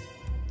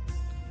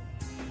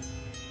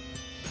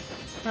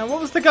 Now,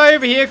 what was the guy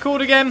over here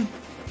called again?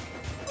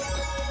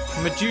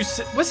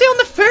 Medusa. Was he on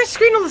the first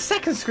screen or the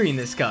second screen,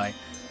 this guy?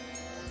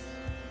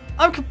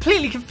 I'm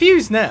completely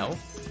confused now.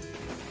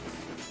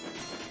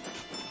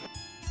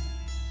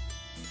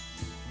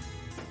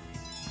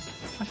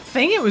 I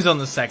think it was on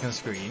the second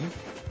screen.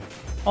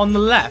 On the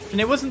left,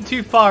 and it wasn't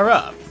too far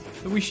up.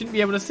 But we shouldn't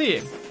be able to see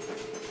him.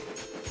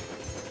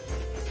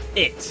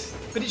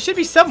 But it should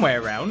be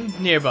somewhere around,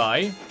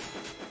 nearby.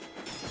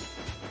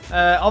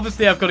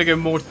 Obviously I've got to go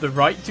more to the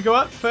right to go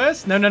up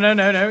first. No,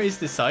 it's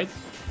this side.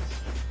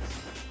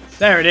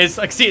 There it is,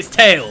 I can see its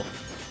tail.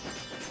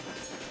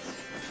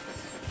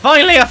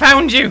 Finally, I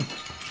found you!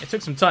 It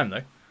took some time,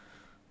 though.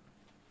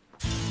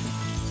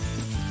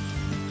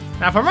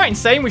 Now, if I'm right in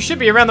saying, we should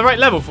be around the right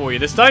level for you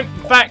this time.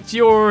 In fact,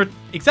 you're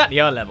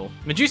exactly our level.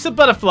 Medusa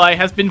Butterfly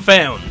has been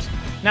found.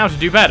 Now to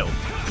do battle.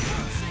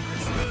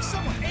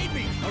 Someone aid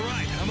me!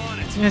 Alright, I'm on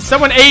it. Yeah,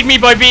 someone aid me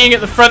by being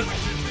at the front.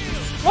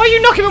 Why are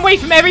you knocking away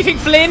from everything,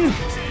 Flynn?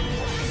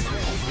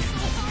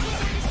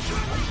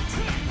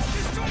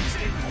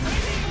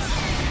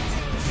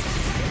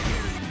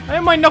 I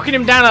don't mind knocking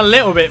him down a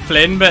little bit,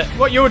 Flynn, but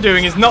what you're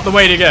doing is not the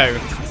way to go.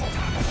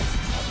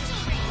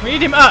 We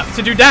need him up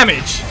to do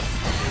damage.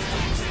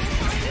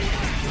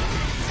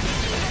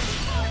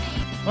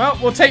 Well,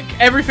 we'll take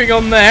everything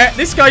on there.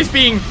 This guy's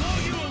being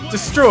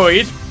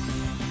destroyed.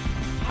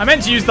 I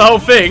meant to use the whole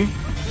thing.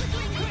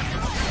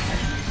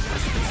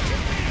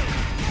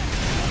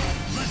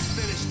 Let's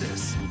finish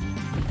this.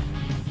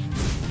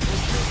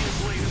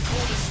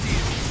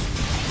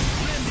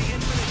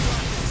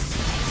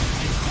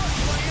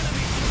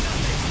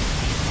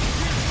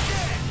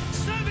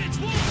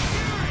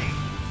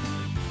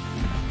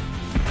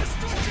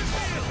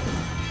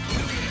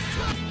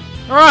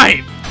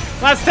 Alright,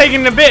 that's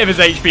taking a bit of his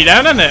HP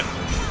down, isn't it?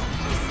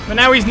 But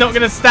now he's not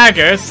going to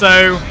stagger,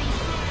 so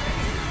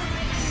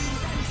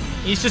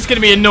he's just going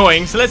to be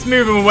annoying. So let's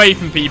move him away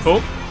from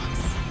people.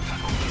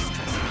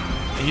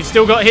 And you've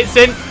still got hits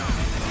in.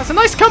 That's a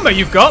nice combo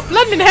you've got.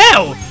 Blood in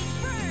hell!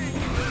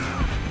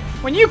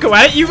 When you go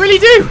at it, you really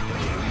do.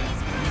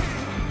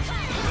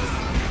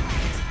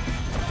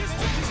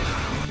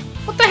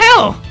 What the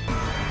hell?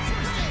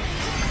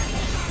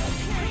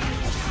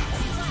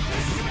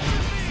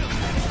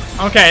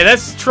 Okay,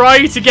 let's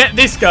try to get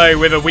this guy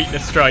with a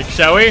weakness strike,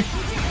 shall we?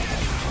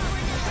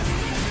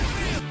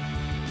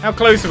 How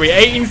close are we?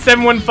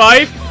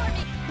 18715?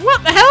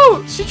 What the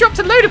hell? She dropped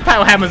a load of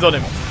power hammers on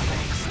him.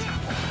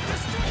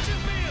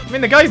 I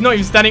mean, the guy's not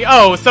even standing.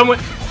 Oh, someone...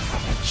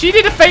 She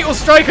did a fatal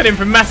strike on him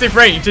from massive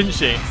range, didn't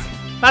she?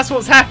 That's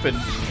what's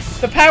happened.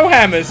 The power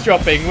hammers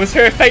dropping was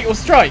her fatal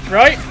strike,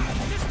 right?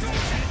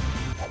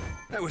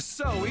 That was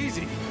so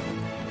easy.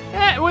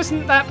 Yeah, it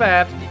wasn't that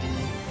bad.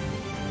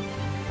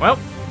 Well,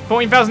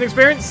 14,000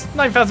 experience,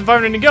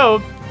 9,500 in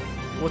gold.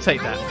 We'll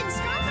take that. I'm even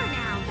stronger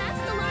now. That's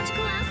the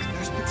logical outcome.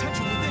 There's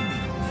potential within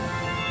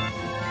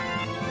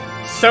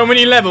me. So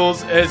many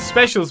levels as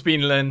specials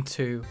being learned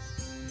to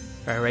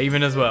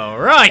Raven as well.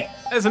 Right,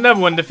 there's another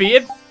one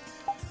defeated.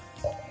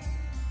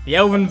 The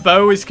Elven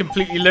Bow is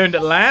completely learned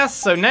at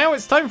last, so now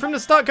it's time for him to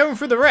start going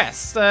through the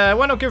rest.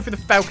 Why not go through the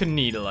Falcon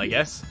Needle, I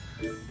guess?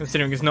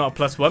 Considering it's not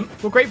a +1.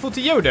 We're grateful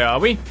to Yoda, are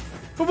we?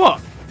 For what?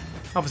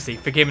 Obviously,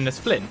 for giving us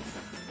Flynn.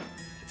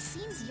 It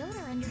seems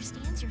Yoda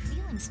understands your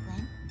feelings,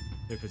 Flynn.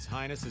 If His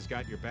Highness has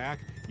got your back,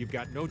 you've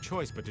got no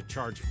choice but to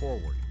charge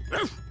forward.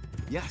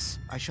 Yes,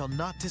 I shall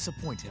not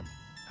disappoint him.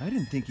 I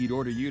didn't think he'd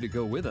order you to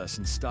go with us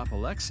and stop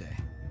Alexei.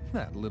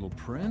 That little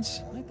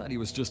prince. I thought he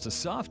was just a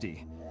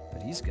softie.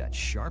 But he's got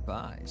sharp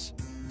eyes.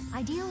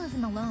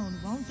 Idealism alone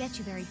won't get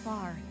you very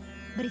far.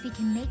 But if he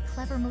can make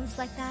clever moves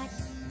like that,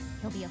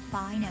 he'll be a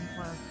fine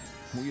emperor.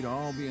 We'd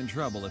all be in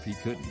trouble if he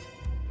couldn't.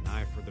 An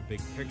eye for the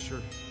big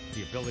picture,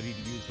 the ability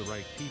to use the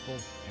right people,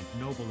 and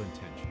noble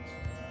intentions.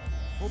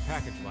 A full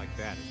package like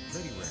that is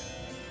pretty rare.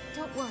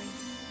 Don't worry.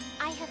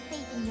 I have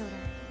faith in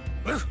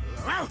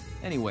Yoda.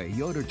 Anyway,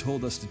 Yoda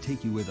told us to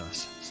take you with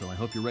us, so I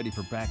hope you're ready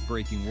for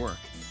back-breaking work.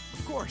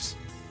 Of course.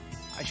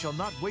 I shall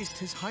not waste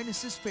His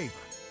Highness's favor.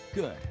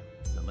 Good.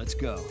 Then let's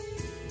go.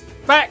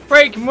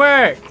 Back-breaking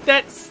work!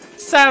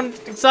 Sound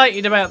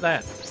excited about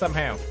that,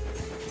 somehow.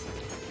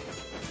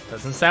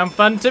 Doesn't sound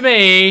fun to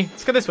me.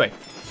 Let's go this way.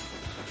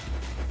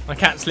 I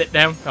can't slip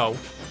down. Oh.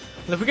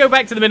 Well, if we go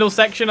back to the middle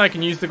section, I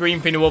can use the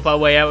green thing to warp our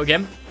way out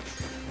again.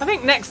 I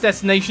think next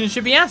destination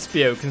should be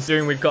Aspio,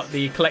 considering we've got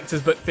the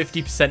Collector's Book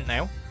 50%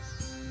 now.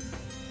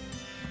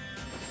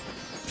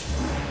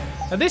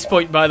 At this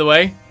point, by the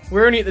way,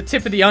 we're only at the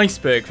tip of the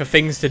iceberg for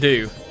things to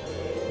do.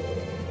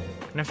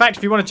 And in fact,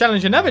 if you want to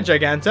challenge another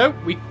Giganto,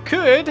 we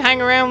could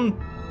hang around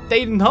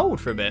Dayton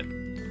Hold for a bit.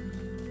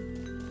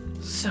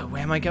 So,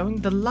 where am I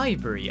going? The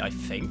library, I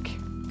think.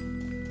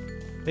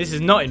 This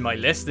is not in my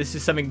list. This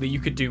is something that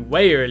you could do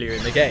way earlier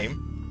in the game.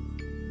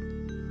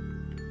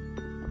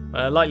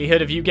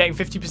 Likelihood of you getting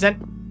 50%.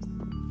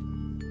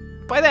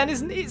 By then,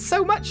 isn't it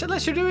so much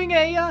unless you're doing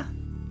a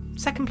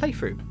second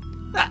playthrough?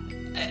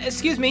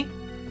 Excuse me.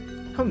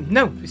 Oh,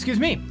 no, excuse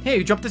me. Here,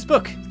 you dropped this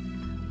book.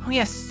 Oh,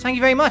 yes, thank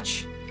you very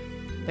much.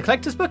 The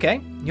collector's book, eh?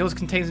 Yours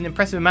contains an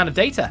impressive amount of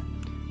data.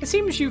 It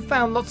seems you've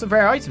found lots of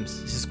rare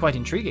items. This is quite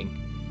intriguing.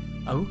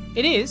 Oh,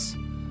 it is?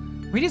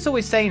 Rita's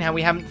always saying how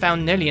we haven't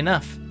found nearly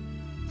enough.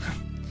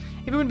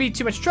 If it wouldn't be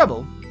too much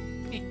trouble.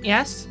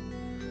 Yes?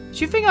 Do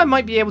you think I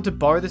might be able to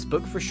borrow this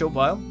book for a short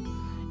while?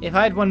 If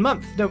I had 1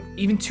 month, no,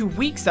 even 2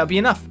 weeks, that'd be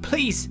enough.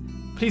 Please,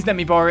 please let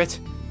me borrow it.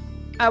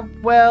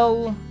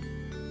 Well,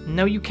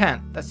 no you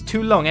can't. That's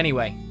too long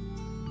anyway.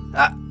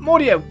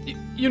 Mordio,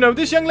 you know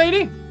this young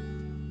lady?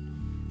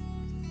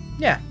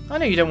 Yeah, I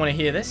know you don't want to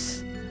hear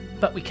this,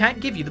 but we can't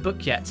give you the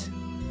book yet.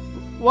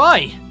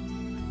 Why?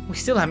 We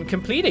still haven't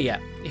completed it yet.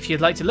 If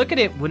you'd like to look at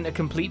it, wouldn't a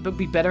complete book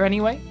be better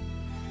anyway?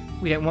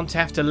 We don't want to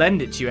have to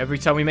lend it to you every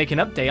time we make an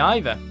update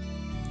either.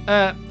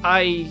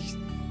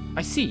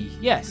 I see,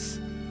 yes.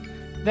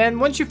 Then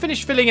once you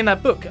finish filling in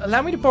that book,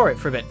 allow me to borrow it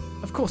for a bit.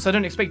 Of course, I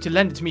don't expect you to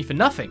lend it to me for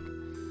nothing.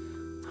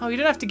 Oh, you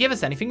don't have to give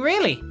us anything,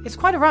 really. It's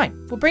quite alright.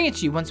 We'll bring it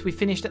to you once we've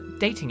finished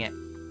dating it.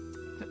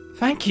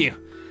 Thank you.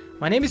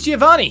 My name is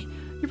Giovanni.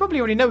 You probably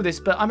already know this,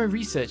 but I'm a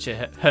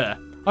researcher.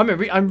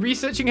 I'm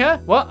researching her?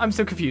 What? I'm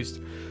so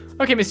confused.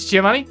 Okay, Mr.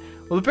 Giovanni.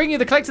 We'll bring you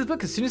the collector's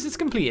book as soon as it's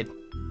completed.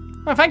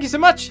 Oh, thank you so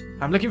much.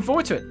 I'm looking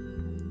forward to it.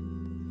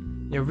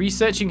 You're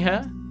researching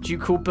her? Do you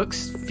call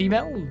books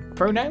female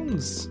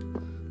pronouns?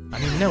 I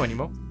don't even know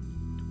anymore.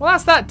 Well,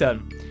 that's that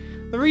done.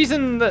 The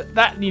reason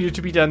that needed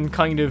to be done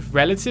kind of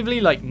relatively,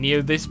 like,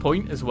 near this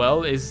point as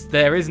well, is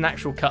there is an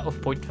actual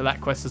cut-off point for that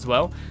quest as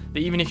well. That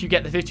even if you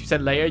get the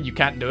 50% later, you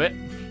can't do it.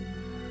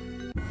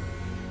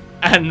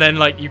 And then,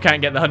 like, you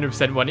can't get the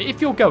 100% one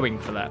if you're going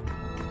for that.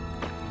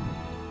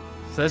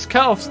 So there's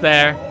cut-offs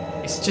there.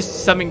 It's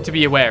just something to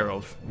be aware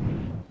of.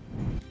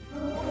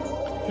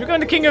 Should we go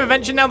into King of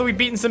Adventure now that we've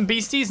beaten some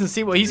beasties and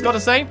see what he's got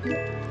to say?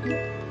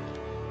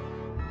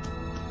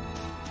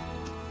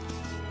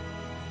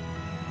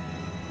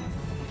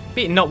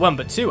 Beaten not 1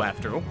 but 2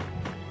 after all.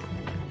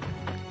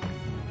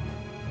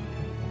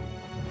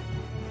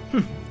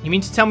 You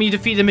mean to tell me you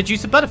defeated a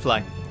Medusa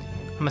butterfly?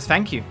 I must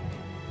thank you.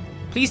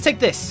 Please take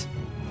this.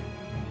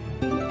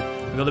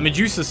 We've got the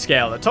Medusa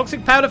scale. A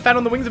toxic powder found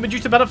on the wings of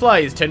Medusa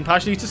butterflies turned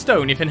partially to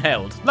stone if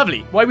inhaled.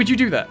 Lovely. Why would you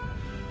do that?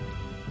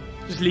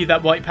 Just leave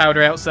that white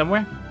powder out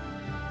somewhere?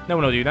 No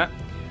one will do that.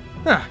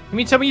 You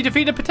mean to tell me you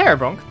defeated a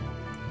Pterobronc?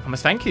 I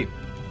must thank you.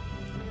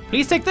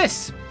 Please take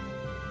this.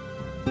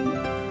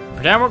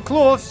 For downward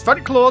claws,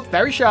 front claws,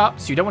 very sharp,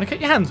 so you don't want to cut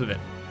your hands with it.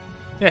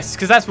 Yes,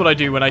 because that's what I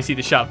do when I see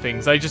the sharp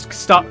things. I just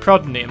start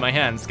prodding it in my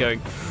hands,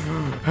 going,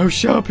 how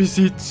sharp is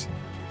it?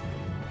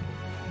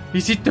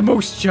 Is it the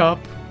most sharp?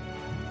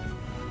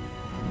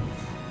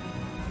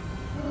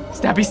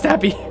 Stabby,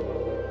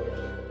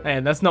 stabby.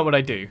 And that's not what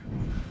I do.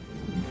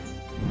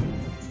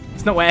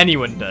 It's not what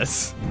anyone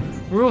does.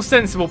 We're all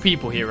sensible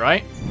people here,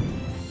 right?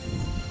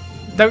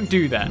 Don't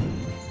do that.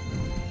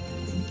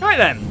 Alright, Right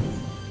then.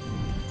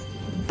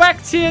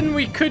 Baction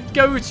we could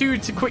go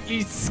to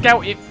quickly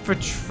scout it for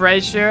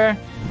treasure.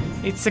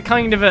 It's a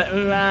kind of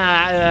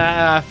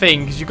a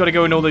thing, because you've got to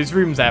go in all those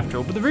rooms after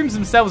all. But the rooms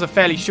themselves are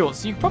fairly short,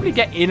 so you could probably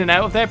get in and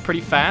out of there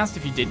pretty fast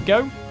if you did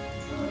go.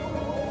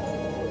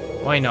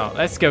 Why not?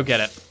 Let's go get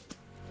it.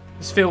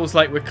 This feels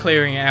like we're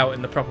clearing it out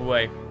in the proper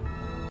way.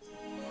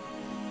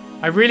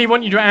 I really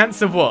want you to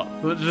answer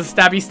what? The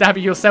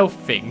stabby yourself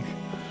thing?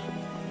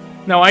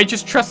 No, I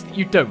just trust that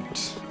you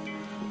don't.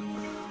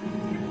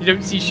 You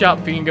don't see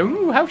sharp thing and go,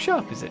 ooh, how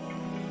sharp is it?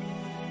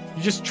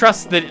 You just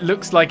trust that it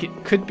looks like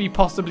it could be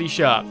possibly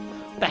sharp.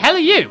 The hell are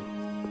you?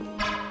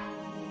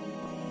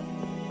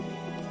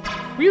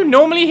 Were you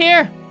normally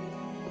here?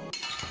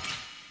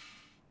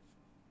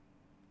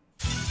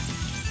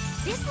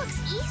 This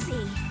looks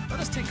easy. Let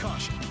us take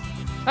caution.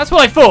 That's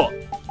what I thought.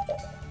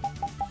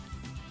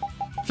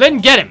 Flynn,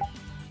 get him.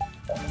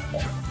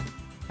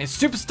 It's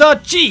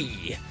Superstar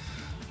G.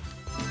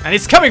 And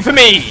it's coming for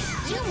me.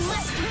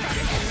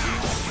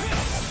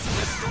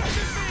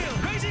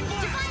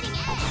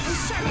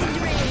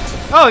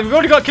 Oh, we've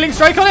already got Killing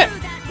Strike on it?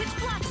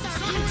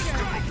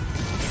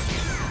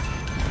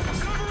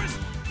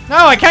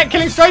 No, I can't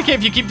Killing Strike it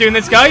if you keep doing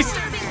this, guys.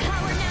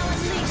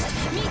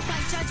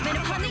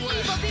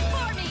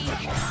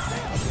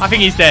 I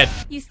think he's dead.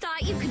 You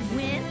thought you could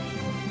win?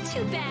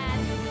 Too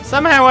bad.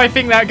 Somehow I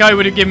think that guy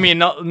would have given me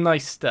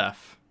nice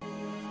stuff.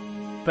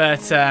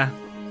 But,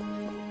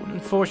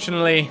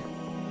 unfortunately,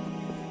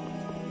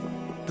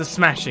 the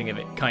smashing of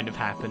it kind of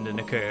happened and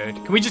occurred.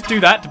 Can we just do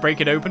that to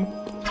break it open?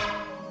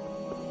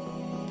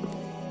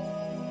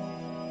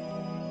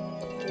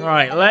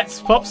 Alright,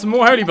 let's pop some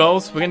more holy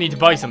balls. We're going to need to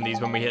buy some of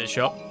these when we hit the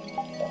shop.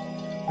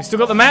 We still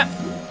got the map?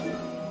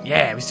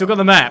 Yeah, we still got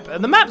the map.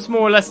 And the map's more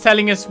or less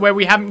telling us where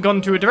we haven't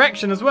gone to a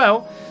direction as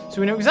well.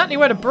 So we know exactly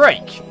where to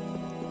break.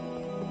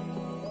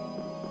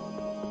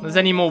 If there's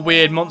any more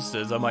weird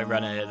monsters, I might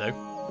run out of though.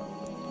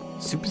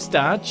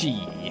 Superstar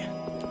G.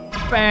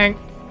 Bang.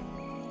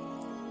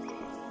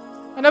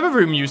 Another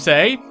room, you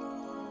say?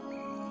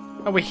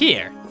 Oh, we're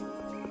here.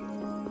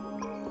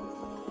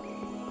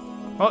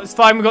 Well, it's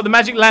fine. We've got the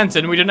magic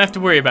lantern. We don't have to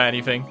worry about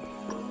anything.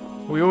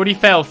 We already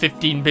fell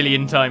 15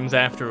 billion times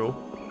after all.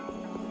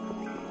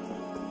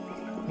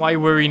 Why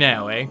worry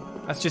now, eh?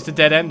 That's just a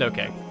dead end?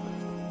 Okay.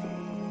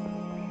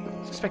 I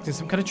was expecting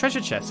some kind of treasure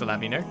chest, I'll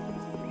have you know.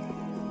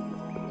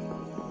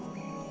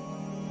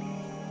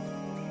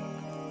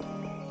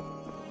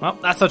 Well,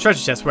 that's our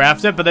treasure chest we're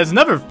after, but there's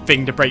another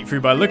thing to break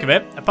through by the look of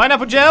it. A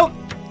pineapple gel.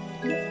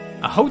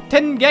 A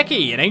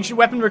Hotengeki, an ancient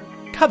weapon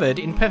recovered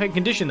in perfect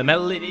condition. The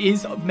metal it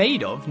is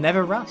made of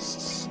never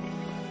rusts.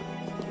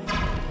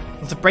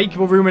 It's a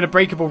breakable room in a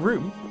breakable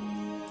room.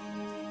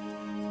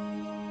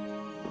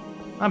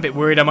 I'm a bit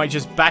worried I might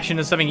just bash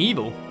into something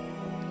evil.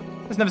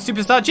 There's another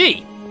Superstar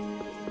G.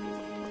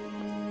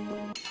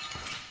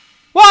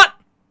 What?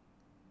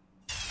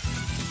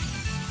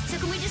 So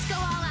can we just go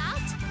all out?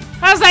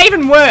 How does that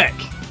even work?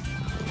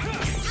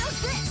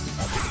 How's this? Is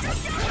that the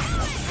best you can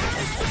do?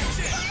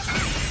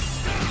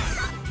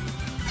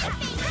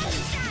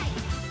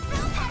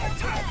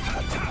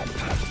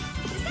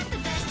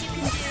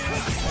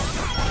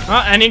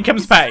 Oh, and in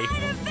comes pay.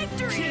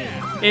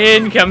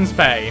 In comes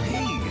pay.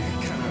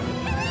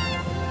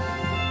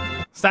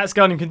 Stats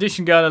guard and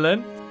condition guard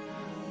alone.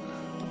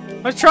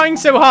 I was trying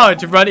so hard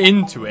to run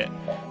into it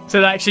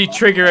to actually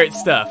trigger its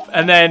stuff,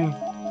 and then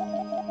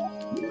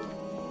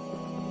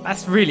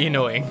that's really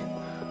annoying.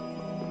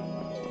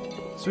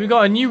 So we've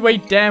got a new way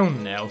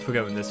down now if we're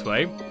going this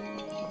way.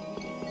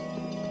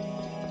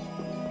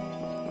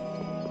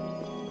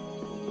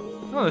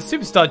 Oh, the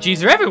Superstar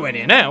G's are everywhere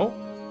here now.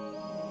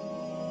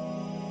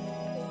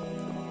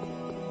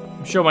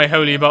 I'm sure my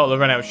holy bottle will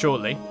run out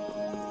shortly.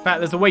 In fact,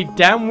 there's a way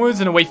downwards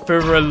and a way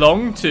further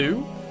along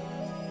too.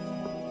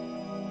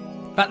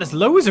 In fact, there's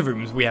loads of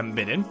rooms we haven't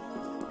been in.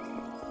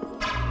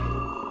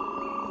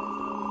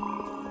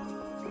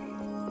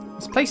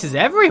 This place is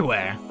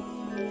everywhere.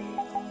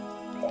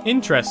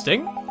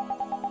 Interesting.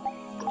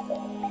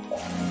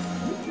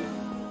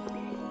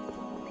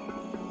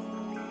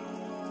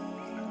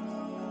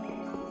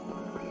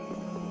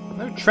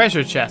 No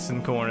treasure chests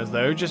in corners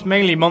though, just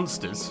mainly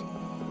monsters.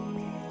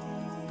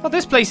 Oh,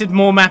 this place had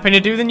more mapping to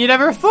do than you'd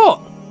ever have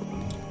thought.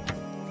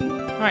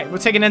 Alright, we'll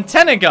take an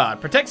antenna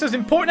guard. Protects those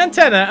important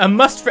antenna, a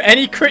must for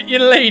any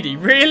Critian lady.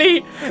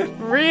 Really?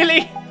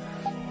 Really?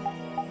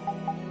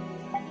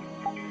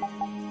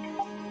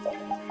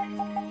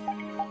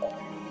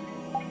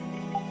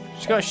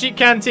 She's got a chic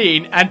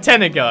canteen,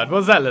 antenna guard. What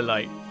does that look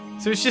like?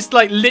 So it's just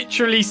like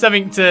literally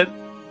something to...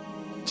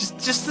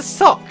 Just a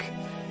sock.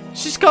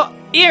 She's got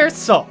ear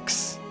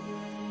socks.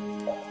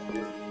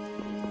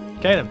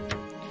 Okay then.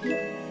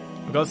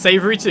 We've got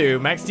Savory too,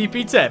 max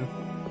DP 10.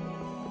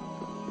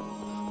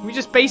 We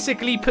just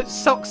basically put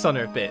socks on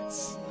her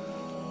bits.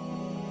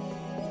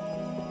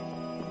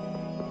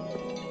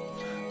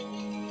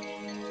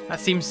 That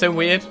seems so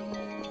weird.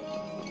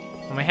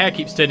 And my hair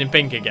keeps turning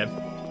pink again.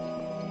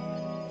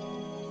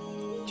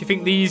 Do you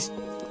think these...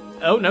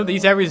 Oh no,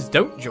 these areas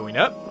don't join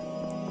up.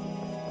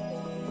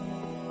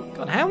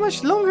 God, how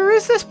much longer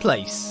is this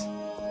place?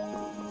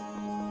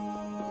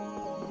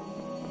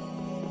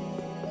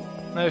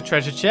 No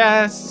treasure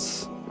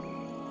chests.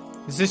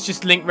 Is this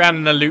just linked round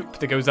in a loop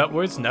that goes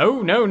upwards?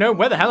 No, no, no.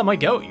 Where the hell am I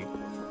going?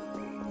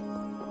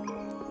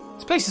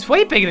 This place is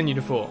way bigger than you'd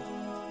have thought.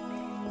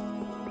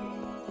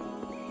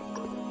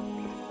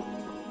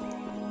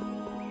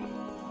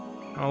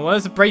 Oh, well,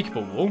 there's a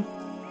breakable wall.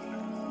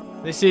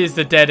 This is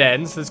the dead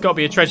end, so there's got to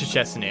be a treasure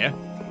chest in here.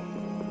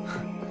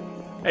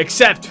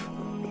 Except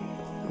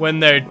when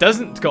there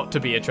doesn't got to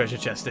be a treasure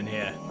chest in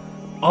here.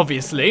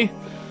 Obviously.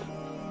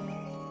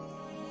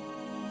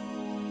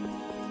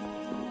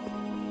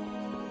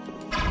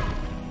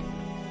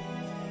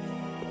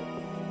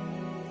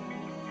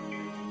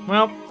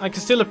 Well, I can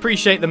still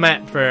appreciate the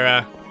map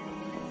for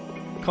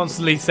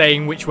constantly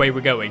saying which way we're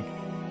going.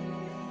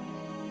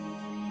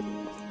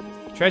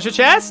 Treasure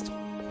chest?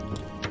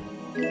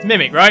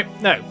 Mimic,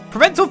 right? No.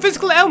 Prevents all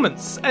physical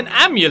ailments. An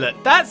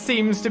amulet. That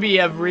seems to be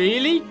a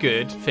really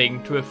good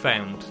thing to have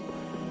found.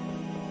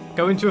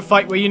 Go into a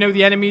fight where you know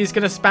the enemy is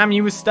going to spam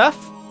you with stuff.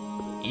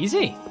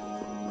 Easy.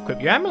 Equip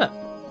your amulet.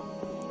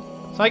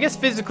 So I guess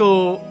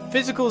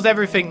physical's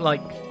everything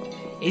like...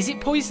 Is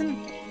it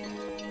poison?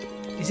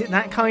 Is it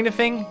that kind of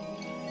thing?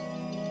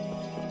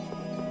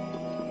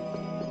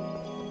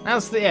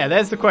 Yeah,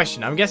 there's the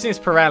question. I'm guessing it's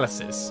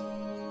paralysis.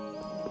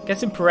 I'm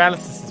guessing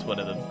paralysis is one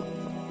of them.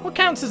 What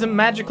counts as a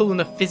magical and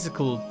a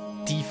physical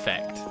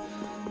defect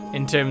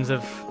in terms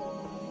of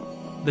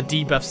the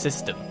debuff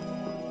system?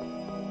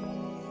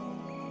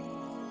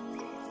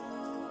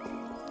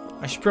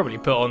 I should probably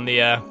put on the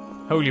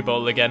Holy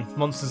Bowl again.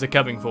 Monsters are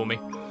coming for me.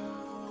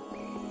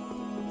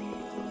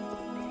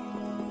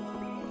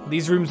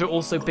 These rooms are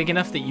also big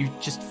enough that you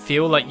just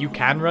feel like you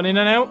can run in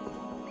and out.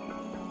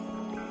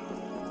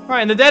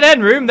 Right, in the dead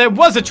end room, there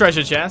was a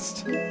treasure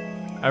chest.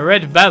 A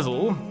red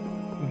basil.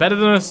 Better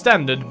than a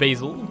standard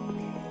basil.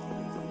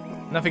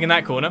 Nothing in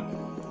that corner.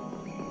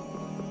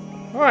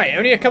 Alright,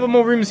 only a couple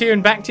more rooms here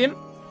in Baction.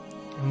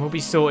 And we'll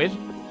be sorted.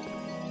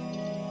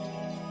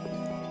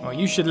 Well,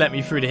 you should let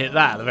me through to hit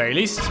that at the very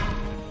least.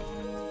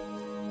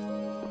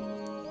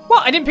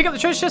 What? I didn't pick up the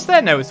treasure chest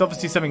there? No, it's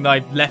obviously something that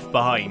I've left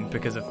behind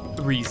because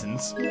of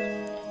reasons.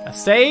 A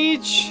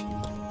sage.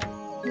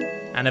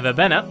 And a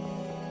verbena.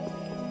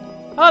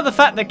 Oh, the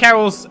fact that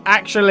Carol's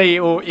actually,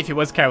 or if it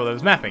was Carol that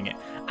was mapping it,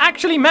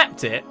 actually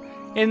mapped it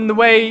in the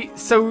way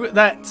so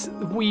that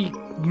we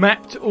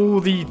mapped all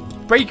the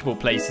breakable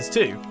places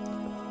too.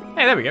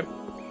 Hey, there we go.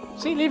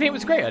 See, leaving it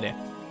was a great idea.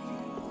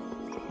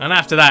 And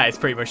after that, it's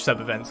pretty much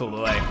sub-events all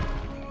the way.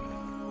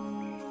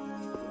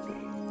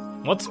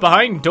 What's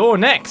behind door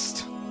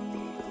next?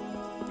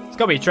 There's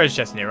got to be a treasure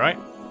chest in here, right?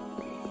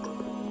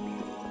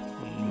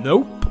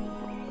 Nope.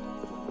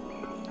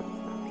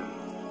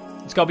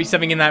 There's got to be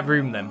something in that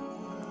room then.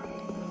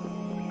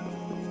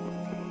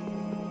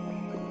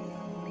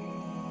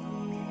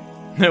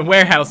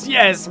 Warehouse,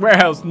 yes!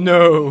 Warehouse,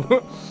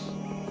 no!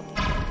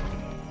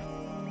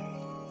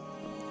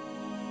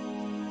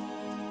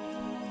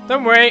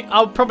 Don't worry,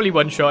 I'll probably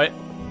one-shot it,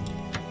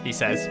 he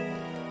says.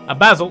 A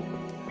basil.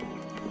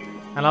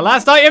 And our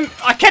last item,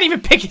 I can't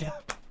even pick it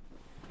up!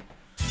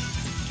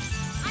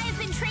 I have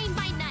been trained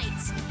by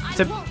knights.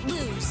 I won't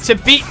lose. To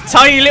beat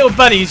tiny little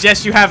bunnies,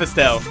 yes you have,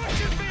 Estelle.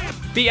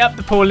 Beat up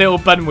the poor little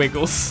bun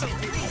wiggles.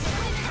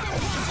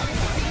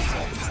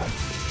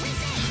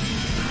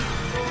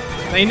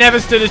 They never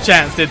stood a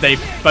chance, did they,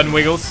 Bun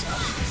Wiggles?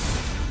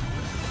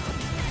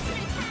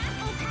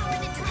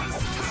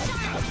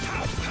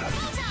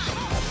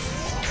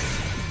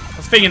 I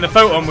was thinking the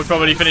photon would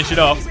probably finish it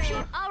off.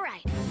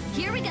 Alright,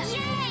 here we go.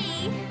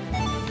 Yay!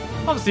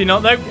 Obviously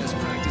not, though.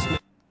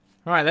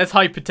 Alright, there's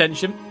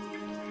hypertension.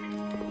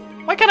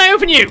 Why can't I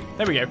open you?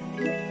 There we go.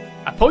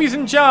 A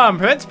poison charm.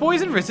 Prevents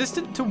poison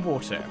resistant to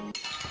water.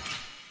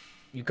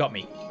 You got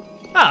me.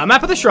 Ah, a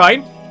map of the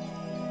shrine.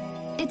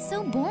 It's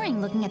so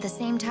boring looking at the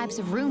same types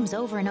of rooms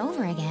over and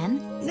over again.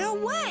 No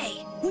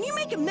way! When you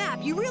make a map,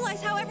 you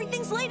realize how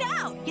everything's laid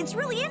out. It's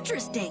really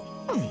interesting.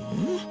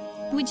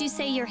 Would you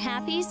say you're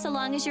happy so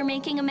long as you're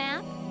making a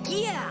map?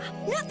 Yeah,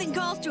 nothing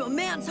calls to a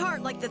man's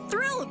heart like the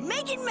thrill of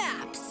making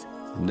maps.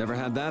 Never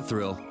had that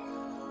thrill.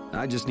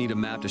 I just need a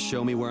map to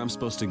show me where I'm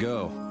supposed to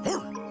go.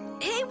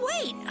 Hey,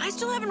 wait! I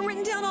still haven't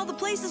written down all the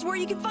places where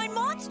you can find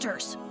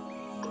monsters.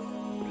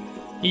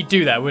 He'd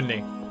do that, wouldn't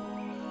he?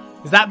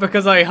 Is that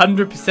because I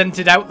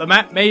 100%ed out the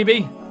map,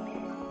 maybe?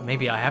 Or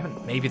maybe I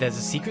haven't. Maybe there's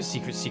a secret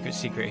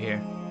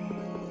here.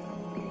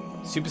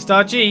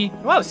 Superstar G.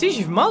 Wow, it sees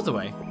you from miles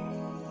away.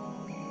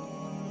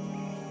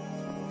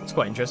 It's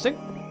quite interesting.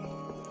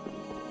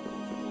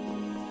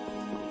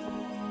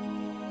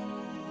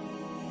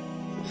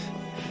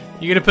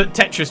 You're gonna put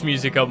Tetris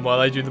music on while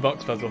I do the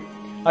box puzzle.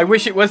 I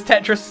wish it was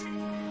Tetris.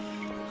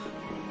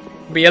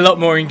 It'd be a lot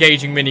more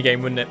engaging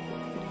minigame, wouldn't it?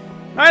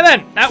 Alright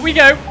then, out we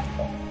go.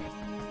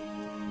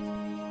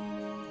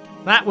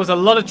 That was a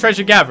lot of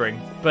treasure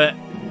gathering, but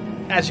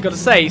as you got to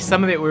say,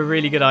 some of it were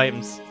really good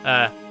items.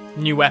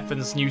 New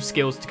weapons, new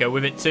skills to go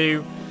with it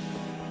too.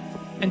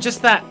 And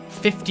just that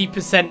 50%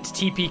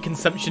 TP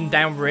consumption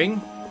down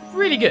ring,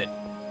 really good.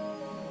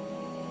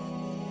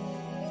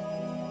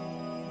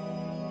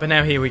 But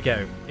now here we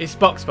go. It's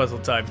box puzzle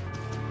time.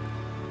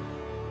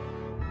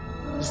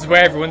 This is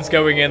where everyone's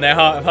going in their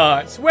heart of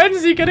hearts.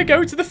 When's he gonna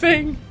go to the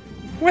thing?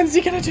 When's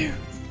he gonna do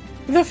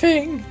the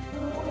thing?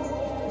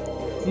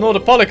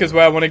 Nordopolica's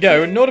where I want to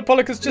go, and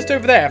Nordopolica's just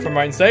over there, if I'm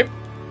right in saying.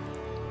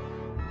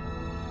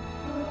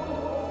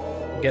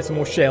 Get some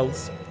more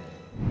shells.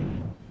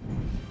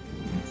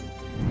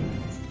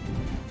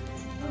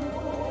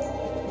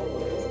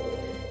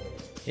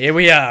 Here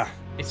we are.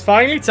 It's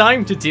finally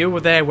time to deal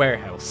with their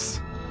warehouse.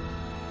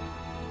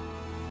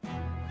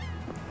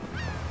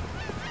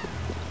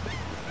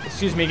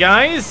 Excuse me,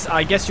 guys.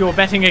 I guess you're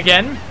betting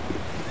again.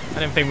 I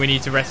don't think we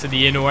need to rest at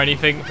the inn or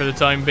anything for the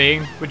time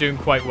being. We're doing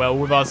quite well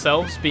with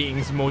ourselves,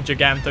 beating some more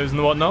Gigantos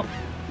and whatnot.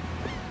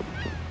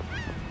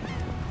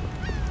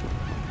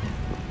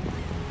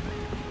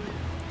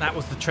 That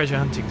was the treasure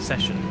hunting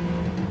session.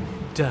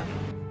 Done.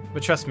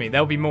 But trust me,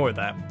 there'll be more of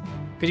that.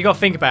 Because you gotta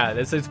think about it,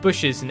 there's those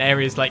bushes in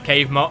areas like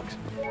Cave Mock.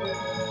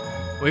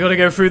 We gotta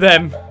go through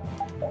them.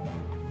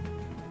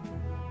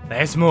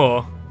 There's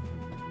more.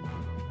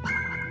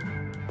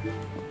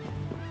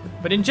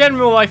 But in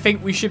general, I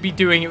think we should be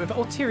doing it with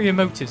ulterior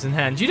motives in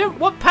hand. You don't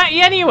want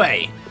Patty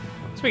anyway!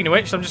 Speaking of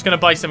which, I'm just gonna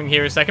buy something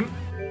here a second.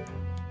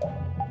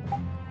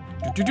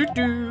 That'd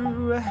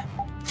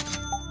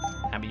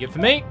be good for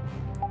me.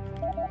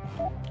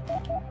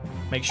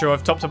 Make sure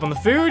I've topped up on the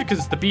food, because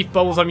it's the beef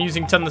bowls I'm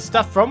using a ton of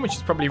stuff from, which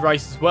is probably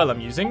rice as well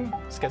I'm using.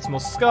 Let's get some more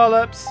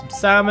scallops, some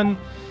salmon.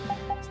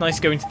 It's nice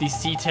going to these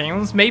sea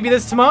towns. Maybe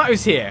there's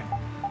tomatoes here.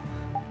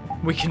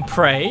 We can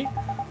pray.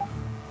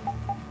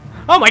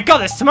 Oh my god,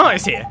 there's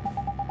tomatoes here!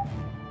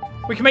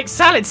 We can make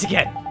salads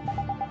again!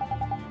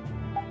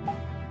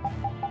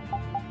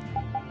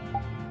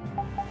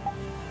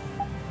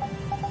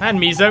 And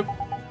miso.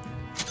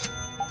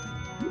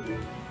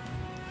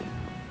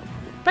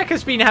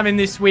 Becca's been having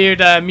this weird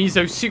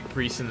miso soup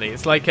recently.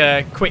 It's like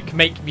a quick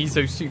make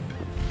miso soup.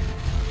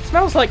 It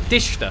smells like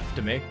dish stuff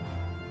to me.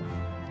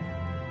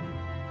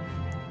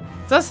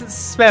 It doesn't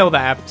smell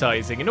that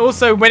appetizing, and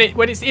also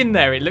when it's in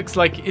there, it looks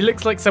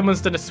like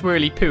someone's done a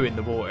swirly poo in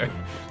the water,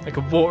 like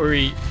a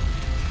watery.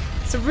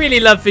 It's a really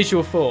love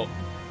visual thought.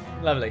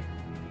 Lovely.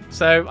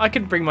 So I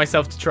couldn't bring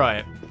myself to try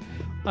it,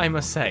 I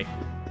must say.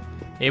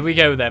 Here we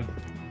go then.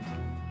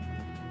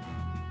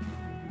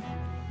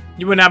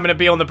 You wouldn't happen to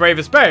be on the Brave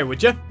Vesperia,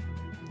 would you?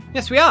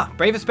 Yes, we are.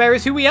 Brave Vesperia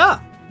is who we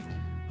are.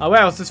 Our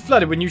warehouse is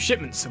flooded with new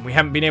shipments, and we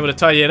haven't been able to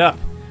tidy it up.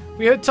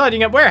 We heard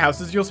tidying up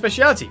warehouses is your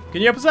speciality.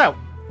 Can you help us out?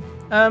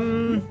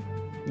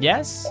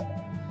 Yes?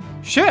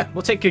 Sure,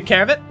 we'll take good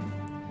care of it.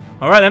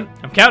 Alright then,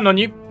 I'm counting on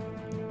you.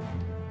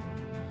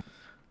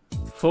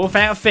 4th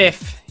out of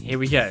 5th. Here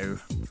we go.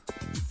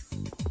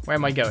 Where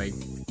am I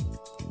going?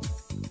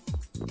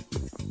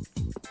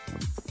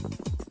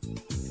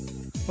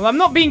 Well, I'm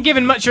not being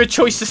given much of a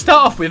choice to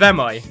start off with, am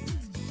I?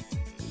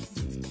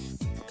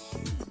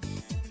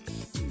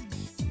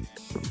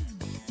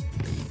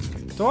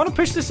 Do I want to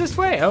push this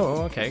way?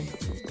 Oh, okay.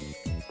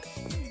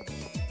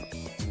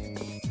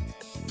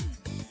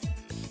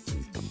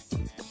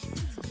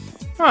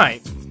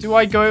 Right, do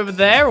I go over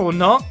there or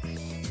not?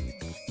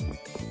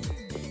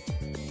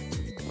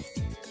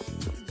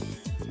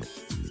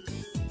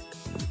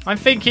 I'm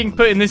thinking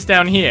putting this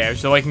down here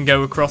so I can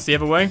go across the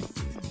other way.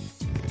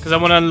 Because I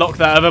want to unlock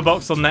that other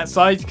box on that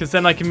side, because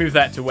then I can move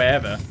that to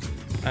wherever.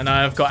 And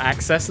I've got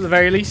access at the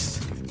very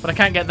least. But I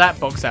can't get that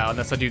box out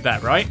unless I do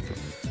that, right?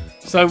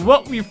 So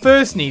what we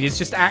first need is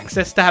just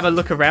access to have a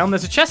look around.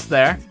 There's a chest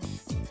there.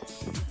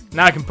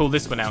 Now I can pull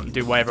this one out and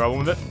do whatever I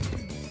want with it.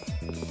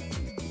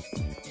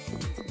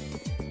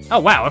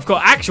 Oh, wow, I've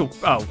got actual...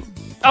 Oh.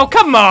 Oh,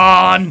 come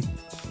on!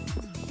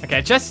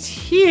 Okay, just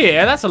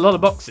here. That's a lot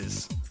of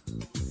boxes.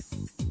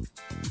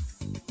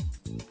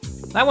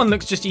 That one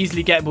looks just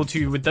easily gettable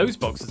too with those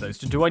boxes, though.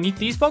 So do I need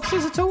these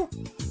boxes at all?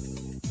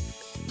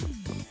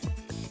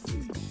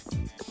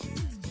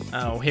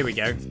 Oh, here we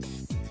go.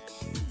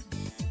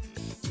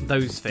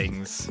 Those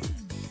things.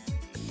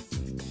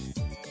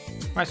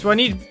 Right, so I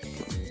need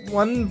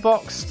one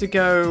box to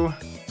go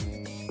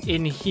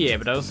in here,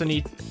 but I also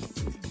need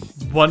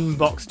one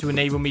box to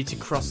enable me to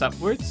cross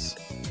upwards.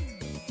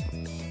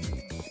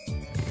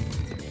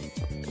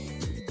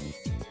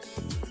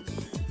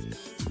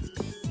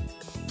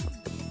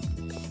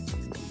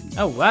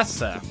 Oh,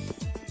 that's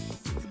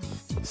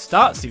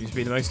start seems to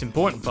be the most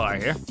important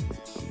part here.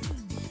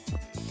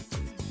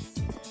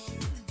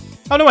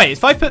 Oh no, wait,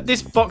 if I put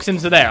this box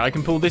into there, I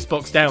can pull this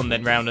box down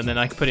then round and then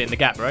I can put it in the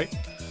gap, right?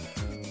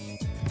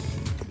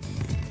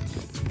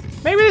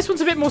 Maybe this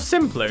one's a bit more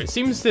simpler. It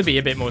seems to be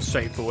a bit more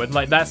straightforward.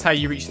 Like, that's how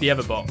you reach the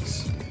other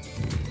box.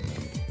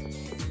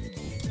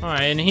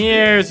 Alright, and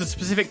here's a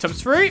specific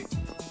times 3.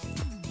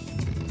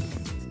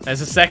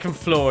 There's a second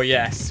floor,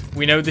 yes.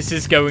 We know this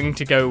is going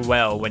to go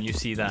well when you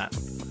see that.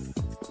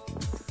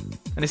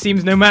 And it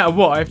seems no matter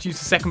what, I have to use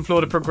the second floor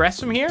to progress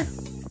from here.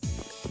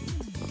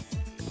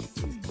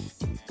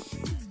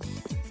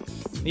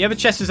 The other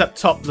chest is up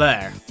top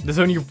there. There's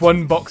only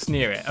one box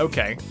near it.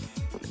 Okay.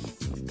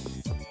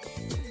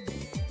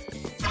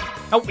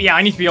 Oh, yeah,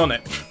 I need to be on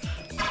it.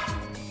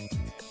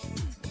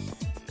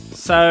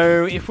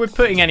 So, if we're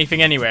putting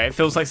anything anywhere, it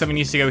feels like something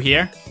needs to go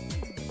here.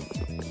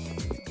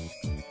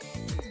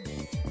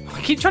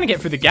 I keep trying to get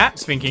through the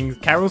gaps, thinking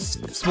Carol's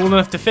small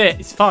enough to fit.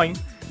 It's fine.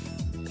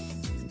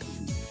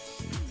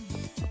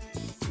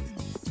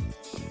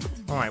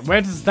 Alright, where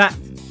does that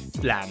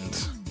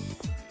land?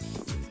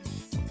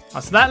 Oh,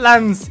 so that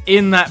lands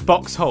in that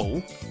box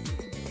hole.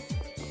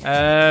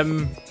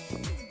 Oh,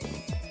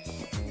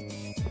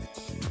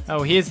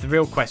 here's the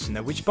real question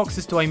though. Which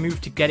boxes do I move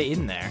to get it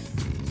in there?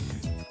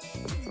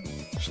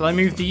 Shall I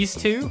move these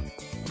two?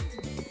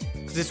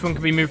 Because this one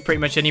can be moved pretty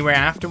much anywhere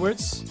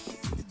afterwards.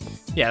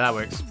 Yeah, that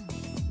works.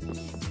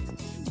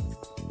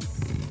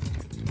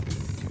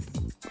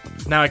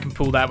 Now I can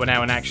pull that one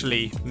out and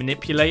actually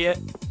manipulate it.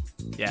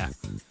 Yeah.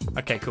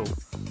 Okay, cool.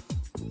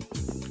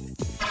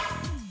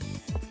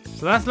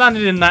 So that's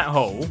landed in that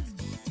hole,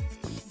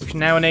 which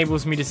now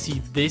enables me to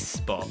see this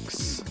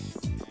box.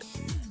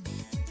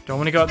 Do I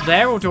want to go up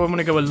there or do I want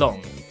to go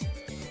along?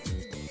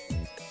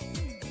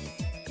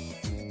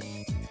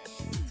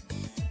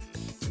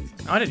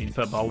 I don't need to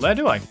put a hole there,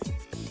 do I?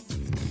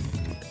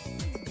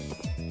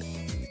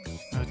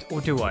 Or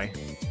do I?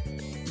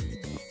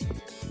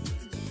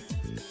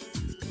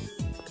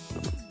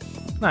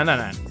 No.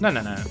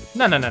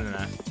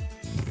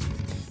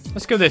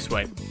 Let's go this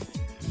way.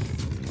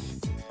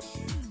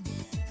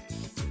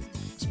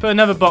 Let's put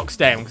another box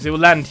down because it will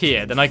land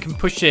here. Then I can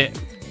push it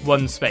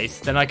one space.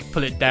 Then I can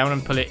pull it down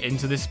and pull it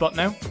into this spot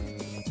now.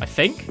 I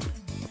think.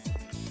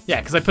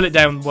 Yeah, because I pull it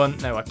down one.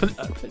 No, I pull it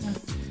up.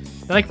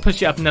 Then I can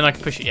push it up and then I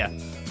can push it, yeah.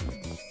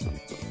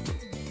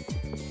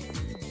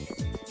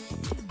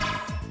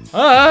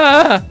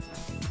 Ah!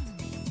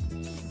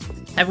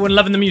 Everyone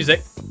loving the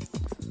music.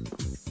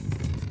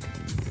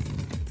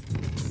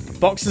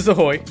 Boxes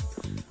ahoy.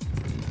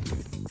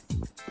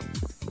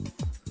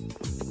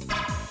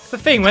 It's the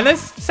thing, when there's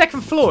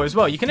second floor as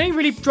well, you can only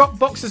really drop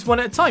boxes one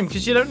at a time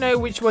because you don't know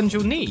which ones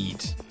you'll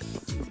need.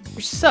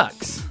 Which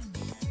sucks.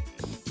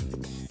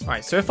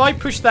 Alright, so if I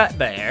push that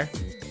there,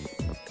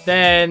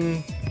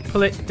 then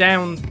pull it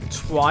down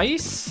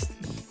twice,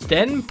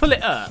 then pull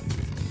it up,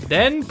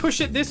 then push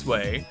it this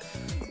way.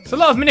 It's a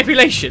lot of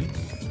manipulation.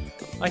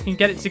 I can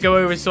get it to go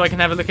over so I can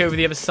have a look over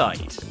the other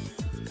side.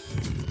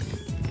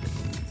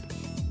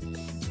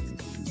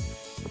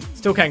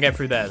 Still can't get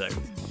through there though.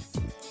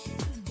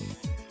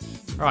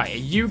 Alright, are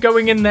you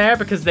going in there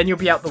because then you'll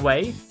be out the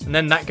way? And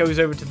then that goes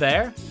over to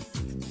there?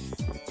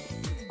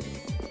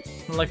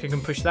 Not like I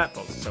can push that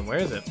box somewhere,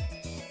 is it?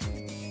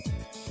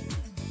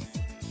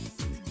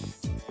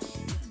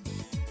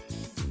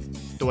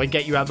 Do I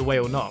get you out the way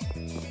or not?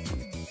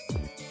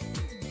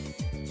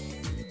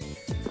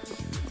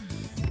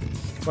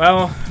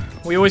 Well,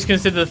 we always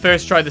consider the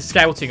first try the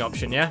scouting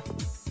option, yeah?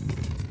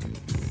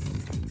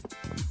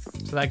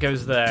 So that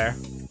goes there.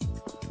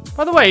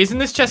 By the way, isn't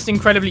this chest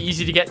incredibly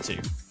easy to get to?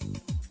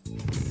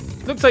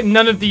 Looks like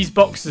none of these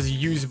boxes are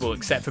usable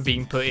except for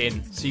being put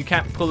in. So you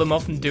can't pull them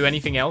off and do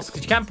anything else.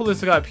 Because you can't pull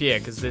this guy up here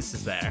because this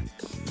is there.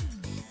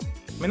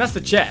 I mean, that's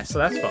the chest, so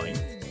that's fine.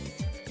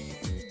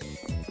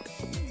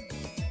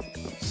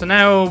 So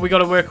now we got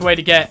to work a way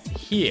to get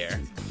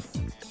here.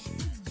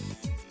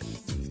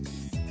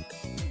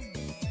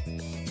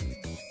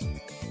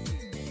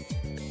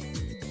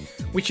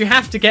 Which you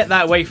have to get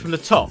that way from the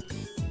top.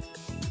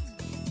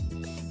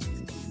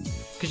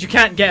 Because you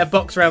can't get a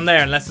box around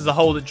there unless there's a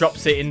hole that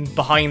drops it in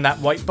behind that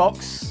white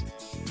box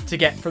to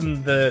get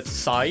from the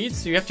side.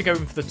 So you have to go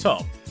in for the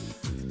top.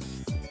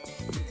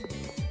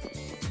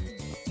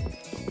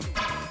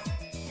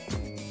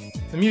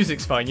 The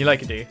music's fine. You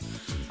like it, do you?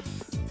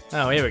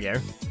 Oh, here we go.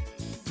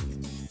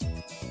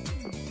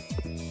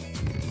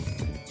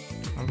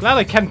 I'm glad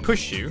I can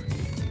push you.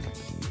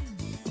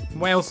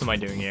 What else am I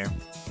doing here?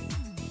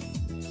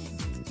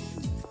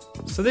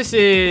 So this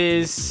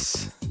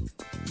is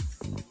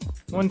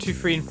 1, 2,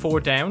 3, and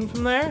 4 down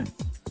from there.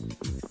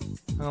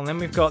 And then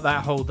we've got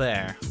that hole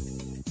there.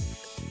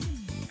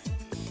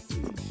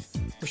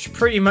 Which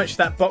pretty much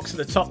that box at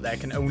the top there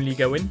can only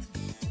go in.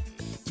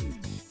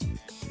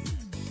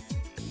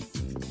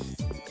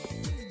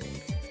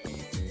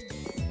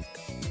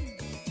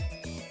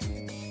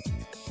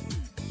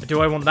 Or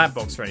do I want that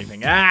box for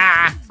anything?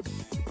 Ah!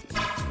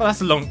 Well,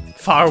 that's a long,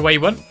 far away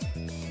one.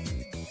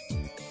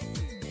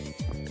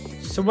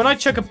 So when I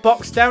chuck a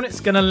box down, it's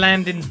going to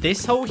land in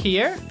this hole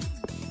here.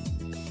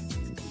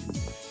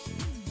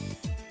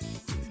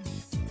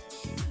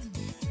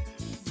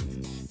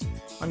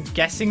 I'm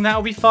guessing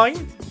that'll be fine.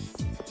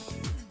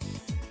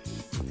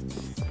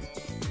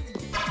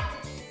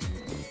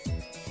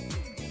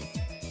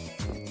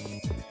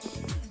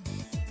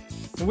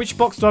 Which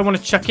box do I want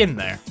to chuck in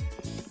there?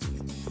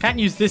 Can't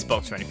use this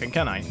box or anything,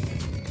 can I?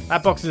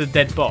 That box is a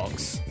dead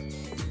box.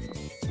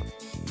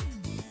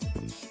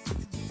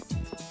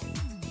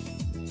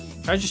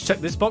 Can I just chuck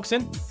this box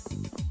in?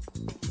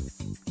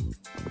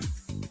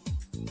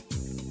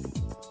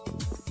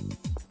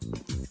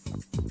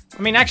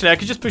 I mean, actually, I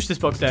could just push this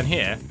box down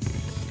here.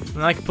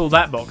 And I could pull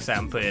that box out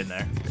and put it in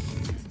there.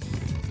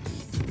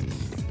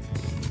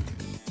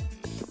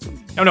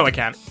 Oh, no, I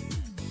can't.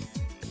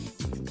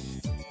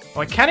 Oh,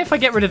 I can if I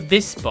get rid of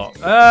this box.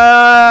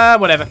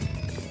 Whatever.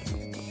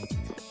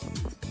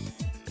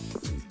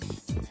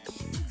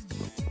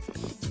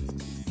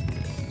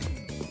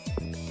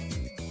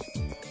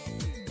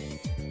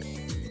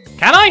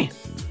 Can I?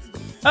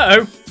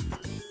 Uh-oh.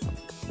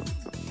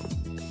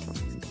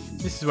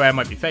 This is where I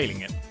might be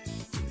failing it.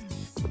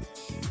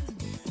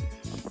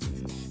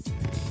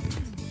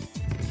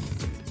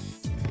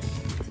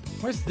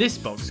 Where's this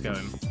box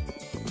going?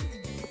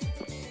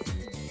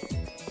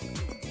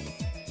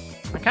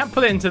 I can't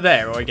pull it into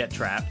there or I get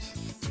trapped.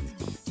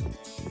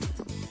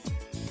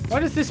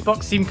 Why does this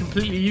box seem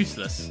completely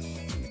useless?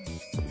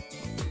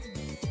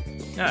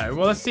 Oh,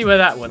 well, let's see where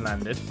that one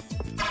landed.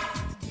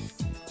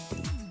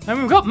 And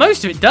we've got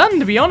most of it done,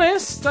 to be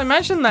honest. I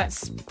imagine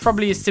that's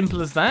probably as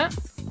simple as that.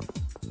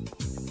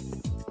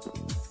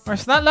 Alright,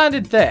 so that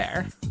landed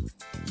there.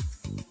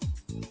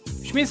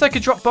 Which means I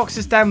could drop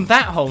boxes down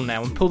that hole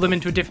now and pull them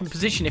into a different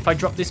position if I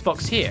drop this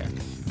box here.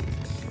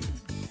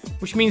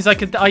 Which means I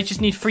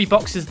just need 3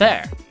 boxes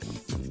there.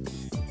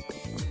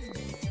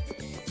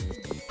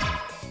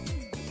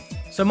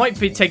 So it might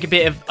take a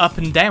bit of up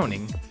and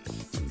downing.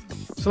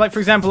 So like, for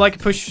example, I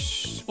could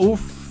push all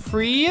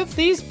 3 of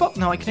these boxes.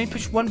 No, I can only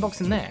push 1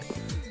 box in there.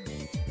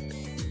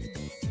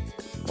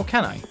 Or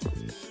can I?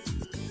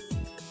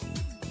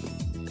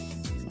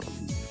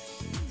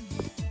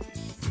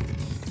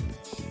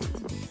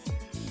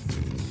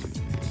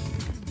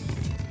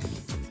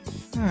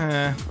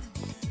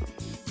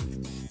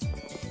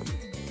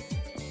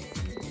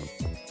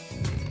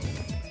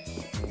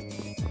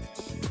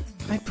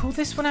 Can I pull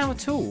this one out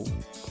at all?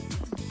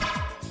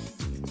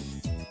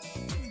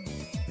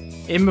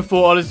 In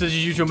before Olis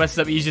as usual messes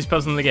up the easiest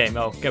puzzle in the game.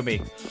 Oh, go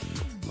me.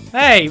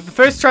 Hey, the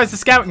first try's the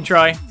scouting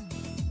try.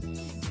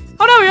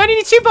 Oh no, we only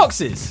need 2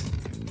 boxes.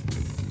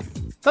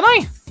 Don't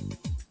I?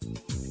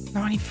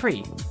 No, I need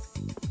 3.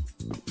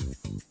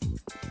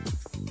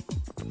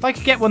 If I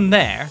could get one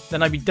there,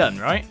 then I'd be done,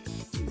 right?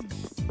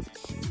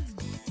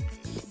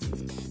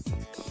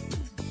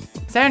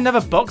 Is there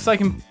another box I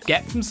can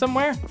get from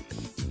somewhere?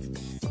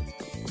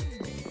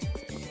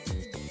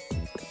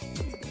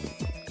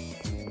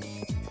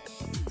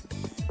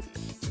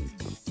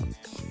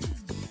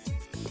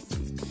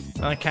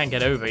 I can't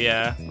get over,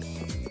 yeah.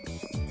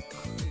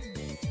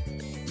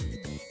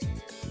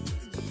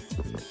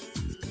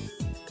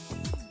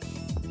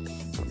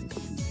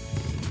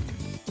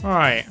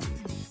 Alright.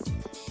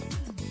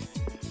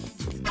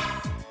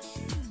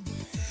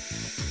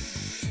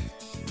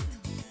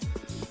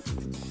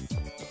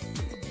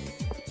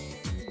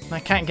 I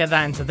can't get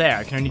that into there.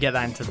 I can only get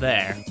that into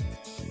there.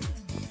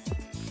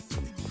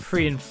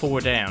 3 and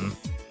 4 down.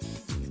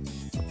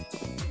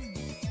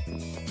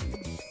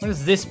 Where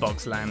does this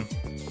box land?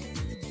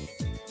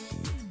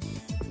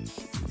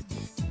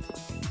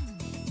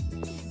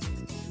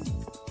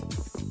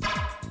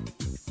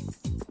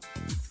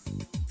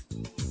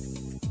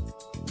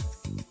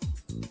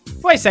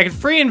 Wait a second,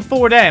 3 and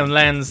 4 down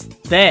lands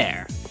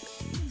there.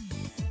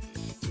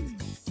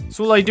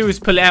 So all I do is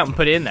pull it out and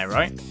put it in there,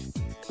 right?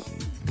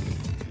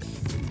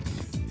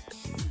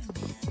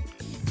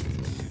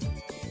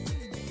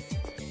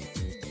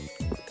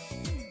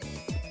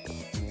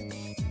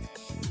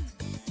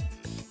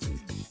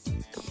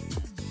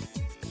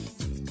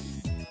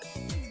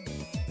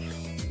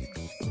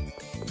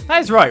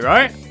 That is right,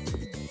 right?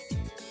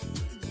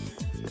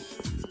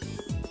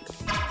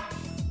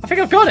 I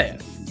think I've got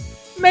it.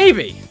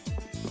 Maybe.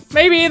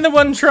 Maybe in the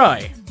one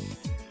try.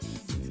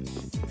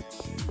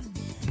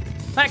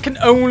 That can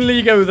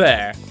only go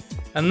there.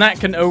 And that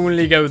can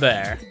only go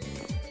there.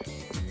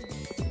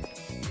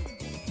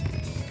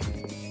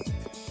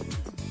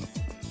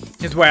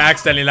 Here's where I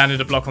accidentally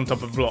landed a block on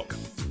top of a block.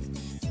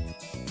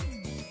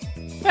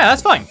 Yeah,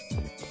 that's fine.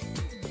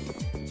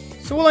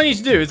 So all I need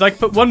to do is I can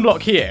put 1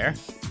 block here.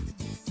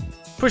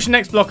 Push the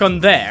next block on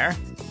there.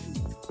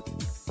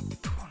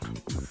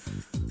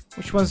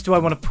 Which ones do I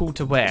want to pull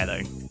to where,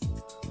 though?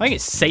 I think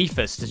it's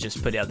safest to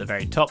just put it at the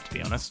very top, to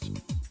be honest.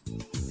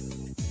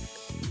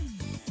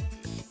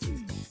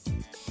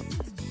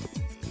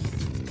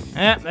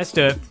 Yeah, let's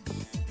do it.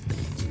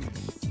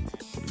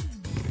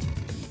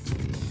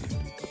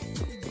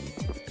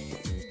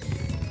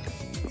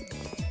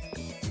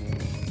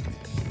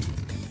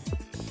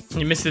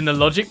 You're missing the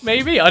logic,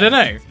 maybe? I don't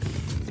know.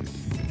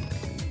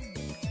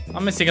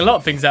 I'm missing a lot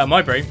of things out of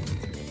my brain.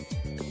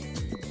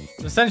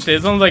 But essentially,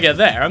 as long as I get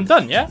there, I'm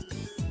done, yeah?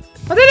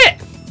 I did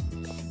it!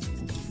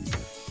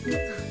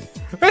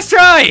 Let's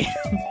try!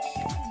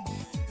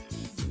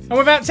 And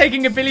without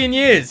taking 1 billion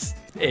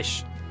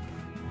years-ish.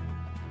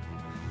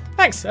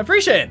 Thanks, I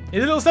appreciate it.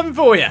 Here's a little something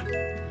for you.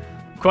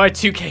 Quite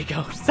 2k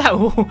gold. Is that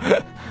all?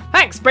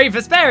 Thanks, Brave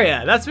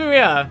Vesperia. That's who we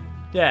are.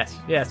 Yes,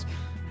 yes.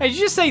 Hey, did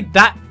you just say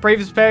that, Brave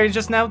Vesperia,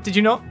 just now? Did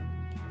you not?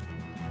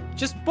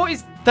 Just what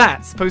is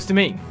that supposed to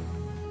mean?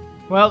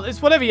 Well,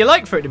 it's whatever you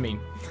like for it to mean.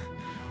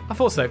 I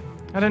thought so.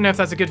 I don't know if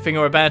that's a good thing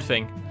or a bad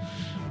thing.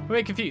 I'm a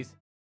bit confused.